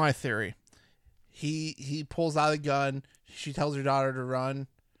here's my theory. He pulls out a gun. She tells her daughter to run.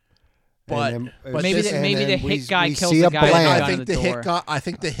 But And then- but Maybe this- maybe the and hit we- guy we kills see the a guy with the blank. gun I on think the door.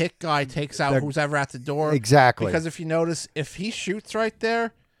 the hit guy takes out The- who's ever at the door. Exactly. Because if you notice, if he shoots right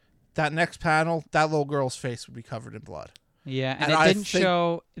there, that next panel, that little girl's face would be covered in blood. Yeah, and And it I didn't think-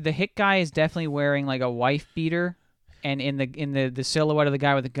 show the hit guy is definitely wearing like a wife beater, and in the silhouette of the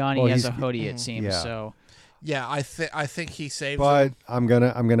guy with the gun, Well, he has he's- a hoodie. It seems Yeah. so. Yeah, I think he saves But him. I'm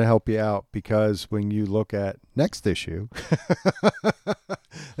gonna help you out, because when you look at next issue,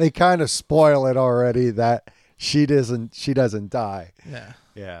 they kind of spoil it already that she doesn't die. Yeah.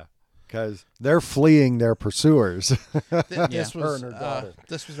 Yeah, because they're fleeing their pursuers. This Her was and her daughter.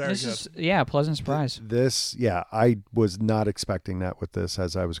 this was very This good. is a pleasant surprise. I was not expecting that with this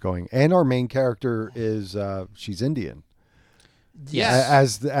as I was going. And our main character is she's Indian.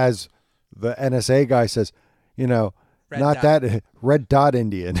 Yes. As the NSA guy says, Red not dot. that red dot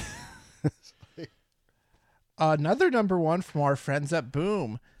Indian. Another number one from our friends at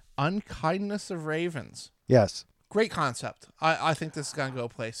Boom, Unkindness of Ravens. Yes. Great concept. I think this is gonna go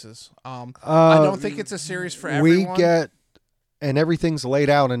places. I don't think it's a series for everyone. We get, and everything's laid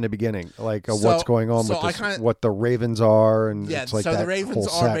out in the beginning, like what's going on so with I this, kinda- what the Ravens are, and Yeah, it's like so that the Ravens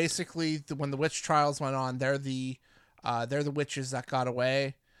whole are sect. basically when the witch trials went on. They're the witches that got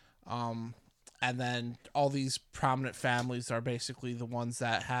away, and then all these prominent families are basically the ones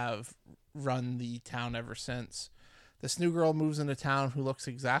that have run the town ever since. this new girl moves into town who looks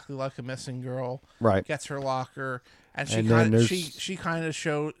exactly like a missing girl, Right. gets her locker, and she And then kind of there's- she kind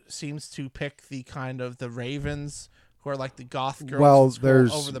of seems to pick the kind of the Ravens who are like the goth girls Well, in school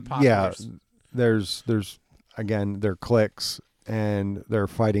there's over the populars. there's again, they're cliques, and they're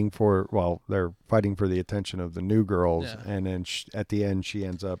fighting for the attention of the new girls, Yeah. and then at the end she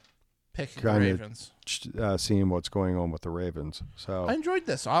ends up Picking kinda- Ravens. seeing what's going on with the Ravens. So I enjoyed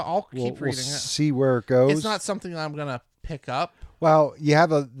this. I'll we'll keep reading it. see where it goes. It's not something that I'm gonna pick up. Well, you have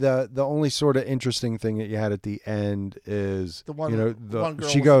the only sort of interesting thing that you had at the end is The one- you know the one girl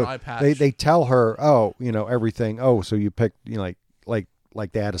she with goes an eye patch. they tell her, oh, you know, everything, oh, so you picked, you know,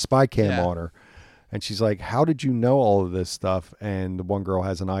 like they had a spy cam Yeah. on her, and she's like, how did you know all of this stuff? And the one girl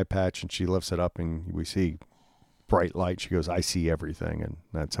has an eye patch, and she lifts it up, and we see bright light. She goes, I see everything, and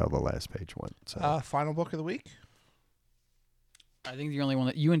that's how the last page went. So Final book of the week. I think the only one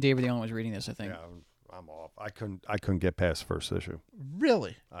that you and Dave are the only ones reading this. I think. yeah, I'm off. I couldn't get past first issue.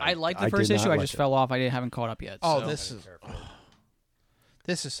 Really? I liked the did first not issue. I like just it. fell off. I haven't caught up yet. Oh, so. this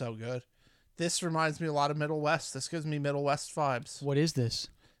is so good. This reminds me a lot of Middle West. This gives me Middle West vibes. What is this?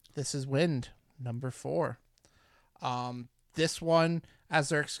 This is Wind, number 4. This one, as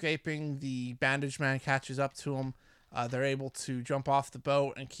they're escaping, the bandage man catches up to them. They're able to jump off the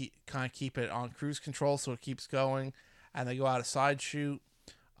boat and keep it on cruise control, so it keeps going. And they go out a side shoot.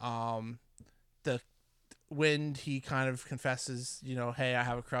 The Wind, he kind of confesses, you know, hey, I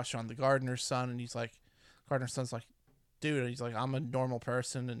have a crush on the gardener's son, and gardener's son's like, dude, and he's like, I'm a normal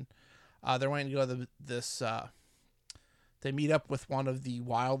person, and they're waiting to go to this. They meet up with one of the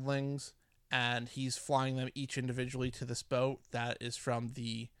wildlings, and he's flying them each individually to this boat that is from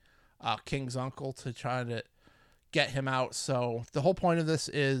the king's uncle to try to get him out. So the whole point of this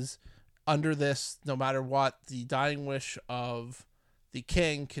is, under this, no matter what, the dying wish of the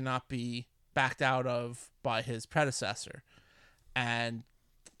king cannot be backed out of by his predecessor, and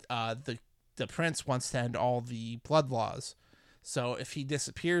the prince wants to end all the blood laws. So if he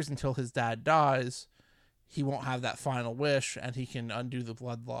disappears until his dad dies, he won't have that final wish, and he can undo the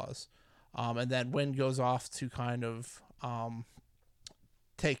blood laws. And then Wind goes off to kind of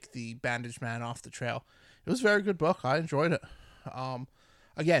take the bandage man off the trail. It was a very good book. I enjoyed it.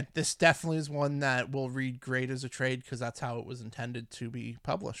 Again, this definitely is one that will read great as a trade, because that's how it was intended to be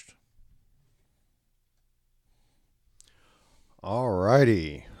published. All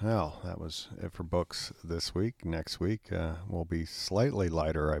righty. Well, that was it for books this week. Next week will be slightly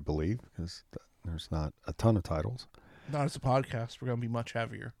lighter, I believe, because there's not a ton of titles. Not as a podcast. We're going to be much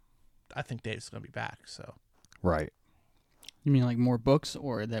heavier. I think Dave's going to be back, so. Right. You mean like more books,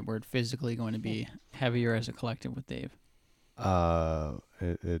 or that we're physically going to be heavier as a collective with Dave?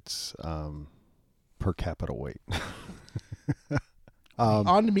 It's per capita weight.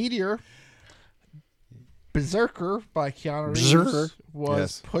 On the Meteor, Berserker by Keanu Reeves Berserker? was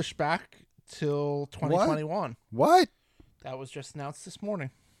Yes. pushed back till 2021. What? That was just announced this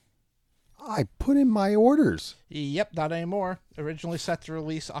morning. I put in my orders. Yep, not anymore. Originally set to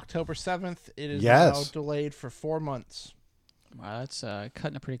release October 7th. It is Yes. now delayed for 4 months. Wow, that's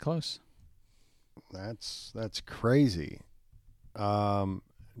cutting it pretty close. That's crazy. John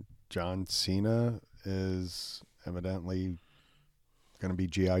Cena is evidently going to be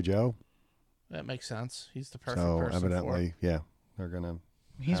G.I. Joe. That makes sense. He's the perfect So person evidently, yeah, they're going to.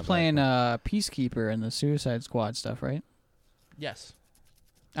 He's Have that playing one. Peacekeeper in the Suicide Squad stuff, right? for. Yes.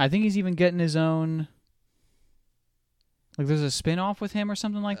 I think he's even getting his own. Like, there's a spin-off with him or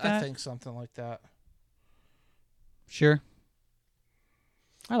something like that. I think something like that. Sure.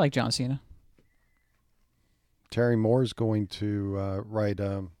 I like John Cena. Terry Moore's going to write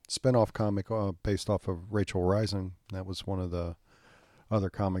a spin-off comic based off of Rachel Rising. That was one of the other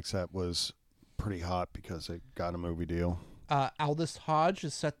comics that was pretty hot because it got a movie deal. Aldous Hodge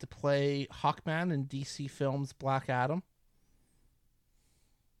is set to play Hawkman in DC Films' Black Adam.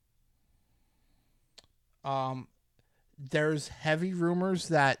 There's heavy rumors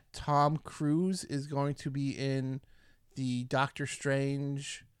that Tom Cruise is going to be in the Doctor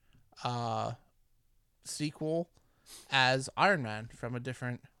Strange sequel as Iron Man from a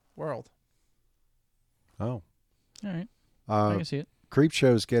different world. Oh. All right. I can see it.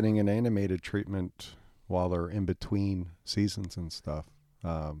 Creepshow's getting an animated treatment while they're in between seasons and stuff.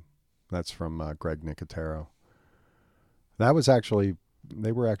 That's from Greg Nicotero.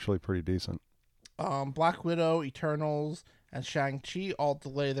 They were actually pretty decent. Black Widow, Eternals, and Shang-Chi all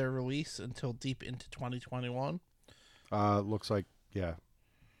delay their release until deep into 2021. Looks like, yeah,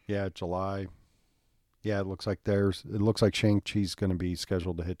 July. Yeah, it looks like Shang-Chi's going to be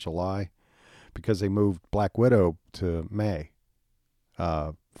scheduled to hit July because they moved Black Widow to May.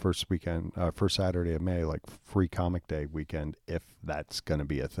 first weekend, first Saturday of May, like free comic day weekend, if that's going to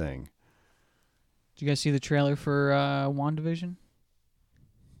be a thing. Did you guys see the trailer for WandaVision?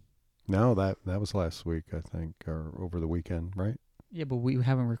 No, that was last week, I think, or over the weekend, right? Yeah, but we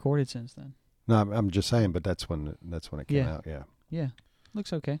haven't recorded since then. No, I'm just saying, but that's when it came Yeah. out. Yeah. Yeah,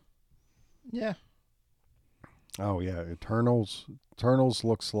 looks okay. Yeah. Oh yeah, Eternals. Eternals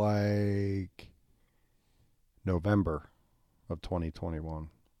looks like November of 2021.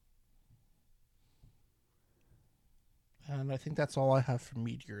 And I think that's all I have for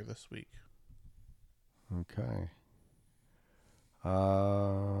Meteor this week. Okay. I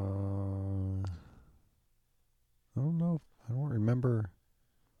don't know. I don't remember.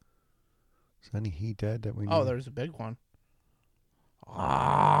 Is any He Dead that we know? Oh, there's a big one.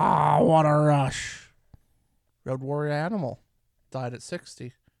 Ah, what a rush. Road Warrior Animal died at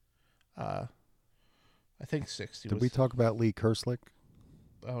 60. I think 60 Did was... we talk about Lee Kerslick?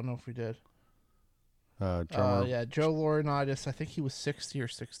 I don't know if we did. Drummer. Yeah, Joe Laurinaitis, I think he was 60 or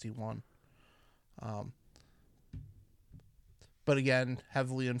 61. But again,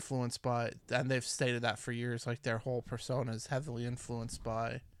 heavily influenced by, and they've stated that for years, like their whole persona is heavily influenced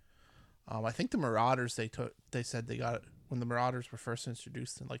by, I think the Marauders, they said they got it when the Marauders were first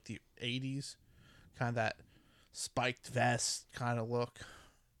introduced in like the 80s, kind of that spiked vest kind of look.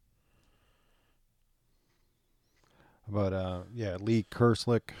 But yeah, Lee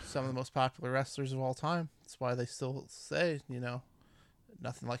Kerslick. Some of the most popular wrestlers of all time. That's why they still say,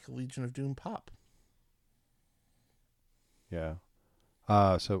 nothing like a Legion of Doom pop. Yeah.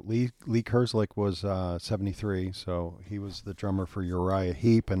 So Lee Kerslick was 73, so he was the drummer for Uriah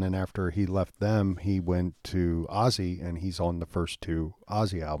Heep, and then after he left them, he went to Ozzy, and he's on the first two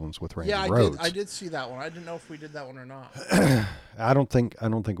Ozzy albums with Randy Rhoads. I did see that one. I didn't know if we did that one or not. I don't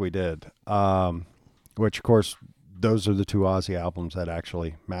think we did. Which of course, those are the two Ozzy albums that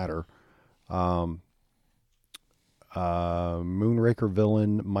actually matter. Moonraker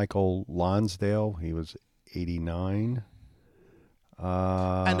villain Michael Lonsdale, he was 89.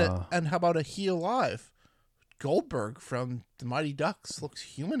 And how about a He Alive? Goldberg from the Mighty Ducks looks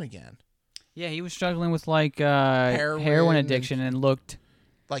human again. Yeah, he was struggling with like heroin addiction and looked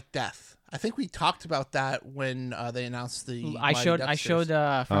like death. I think we talked about that when they announced the. I showed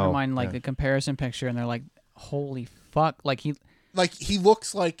a friend of mine the comparison picture, and they're like, "Holy fuck!" Like he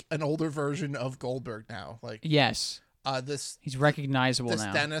looks like an older version of Goldberg now. Like yes, he's recognizable now. This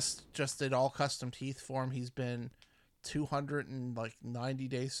dentist just did all custom teeth for him. He's been 290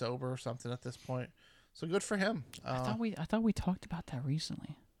 days sober or something at this point. So good for him. I thought we talked about that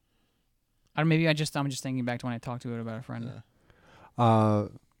recently. I'm just thinking back to when I talked to it about a friend. Yeah.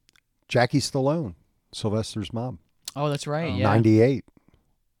 Jackie Stallone, Sylvester's mom. Oh, that's right. Yeah. 98.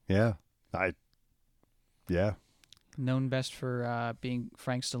 Yeah. Yeah. Known best for being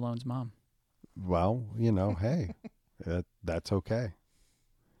Frank Stallone's mom. Well, hey, that's okay.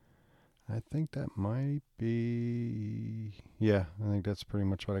 I think that might be... Yeah, I think that's pretty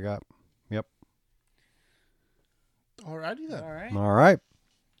much what I got. Yep. Alrighty then. All right.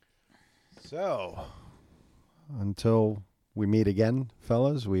 So, until we meet again,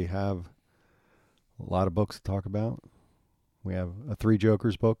 fellas, we have a lot of books to talk about. We have a Three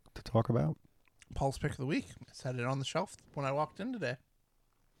Jokers book to talk about. Paul's pick of the week. I set it on the shelf when I walked in today.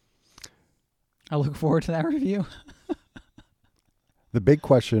 I look forward to that review. The big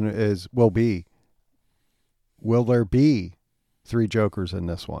question will there be three Jokers in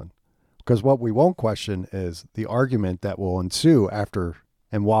this one? Because what we won't question is the argument that will ensue after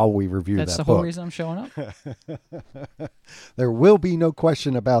and while we review that book. That's the whole reason I'm showing up. There will be no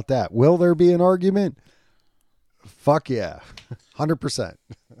question about that. Will there be an argument? Fuck yeah. 100%.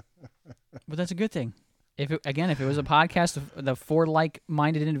 But that's a good thing. If it was a podcast of the four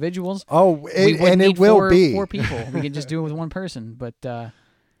like-minded individuals, it will be four people. We could just do it with one person, but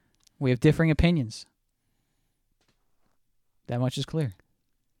we have differing opinions. That much is clear.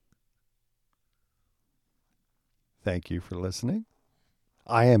 Thank you for listening.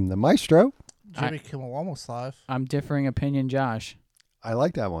 I am the Maestro. Jimmy Kimmel almost live. I'm differing opinion, Josh. I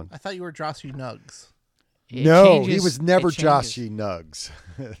like that one. I thought you were Joshy Nugs. He was never Joshy Nugs.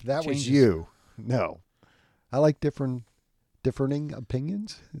 That was you. No. I like differing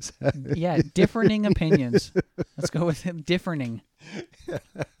opinions. Yeah, differing opinions. Let's go with him. Differing.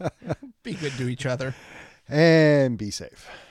 Be good to each other. And be safe.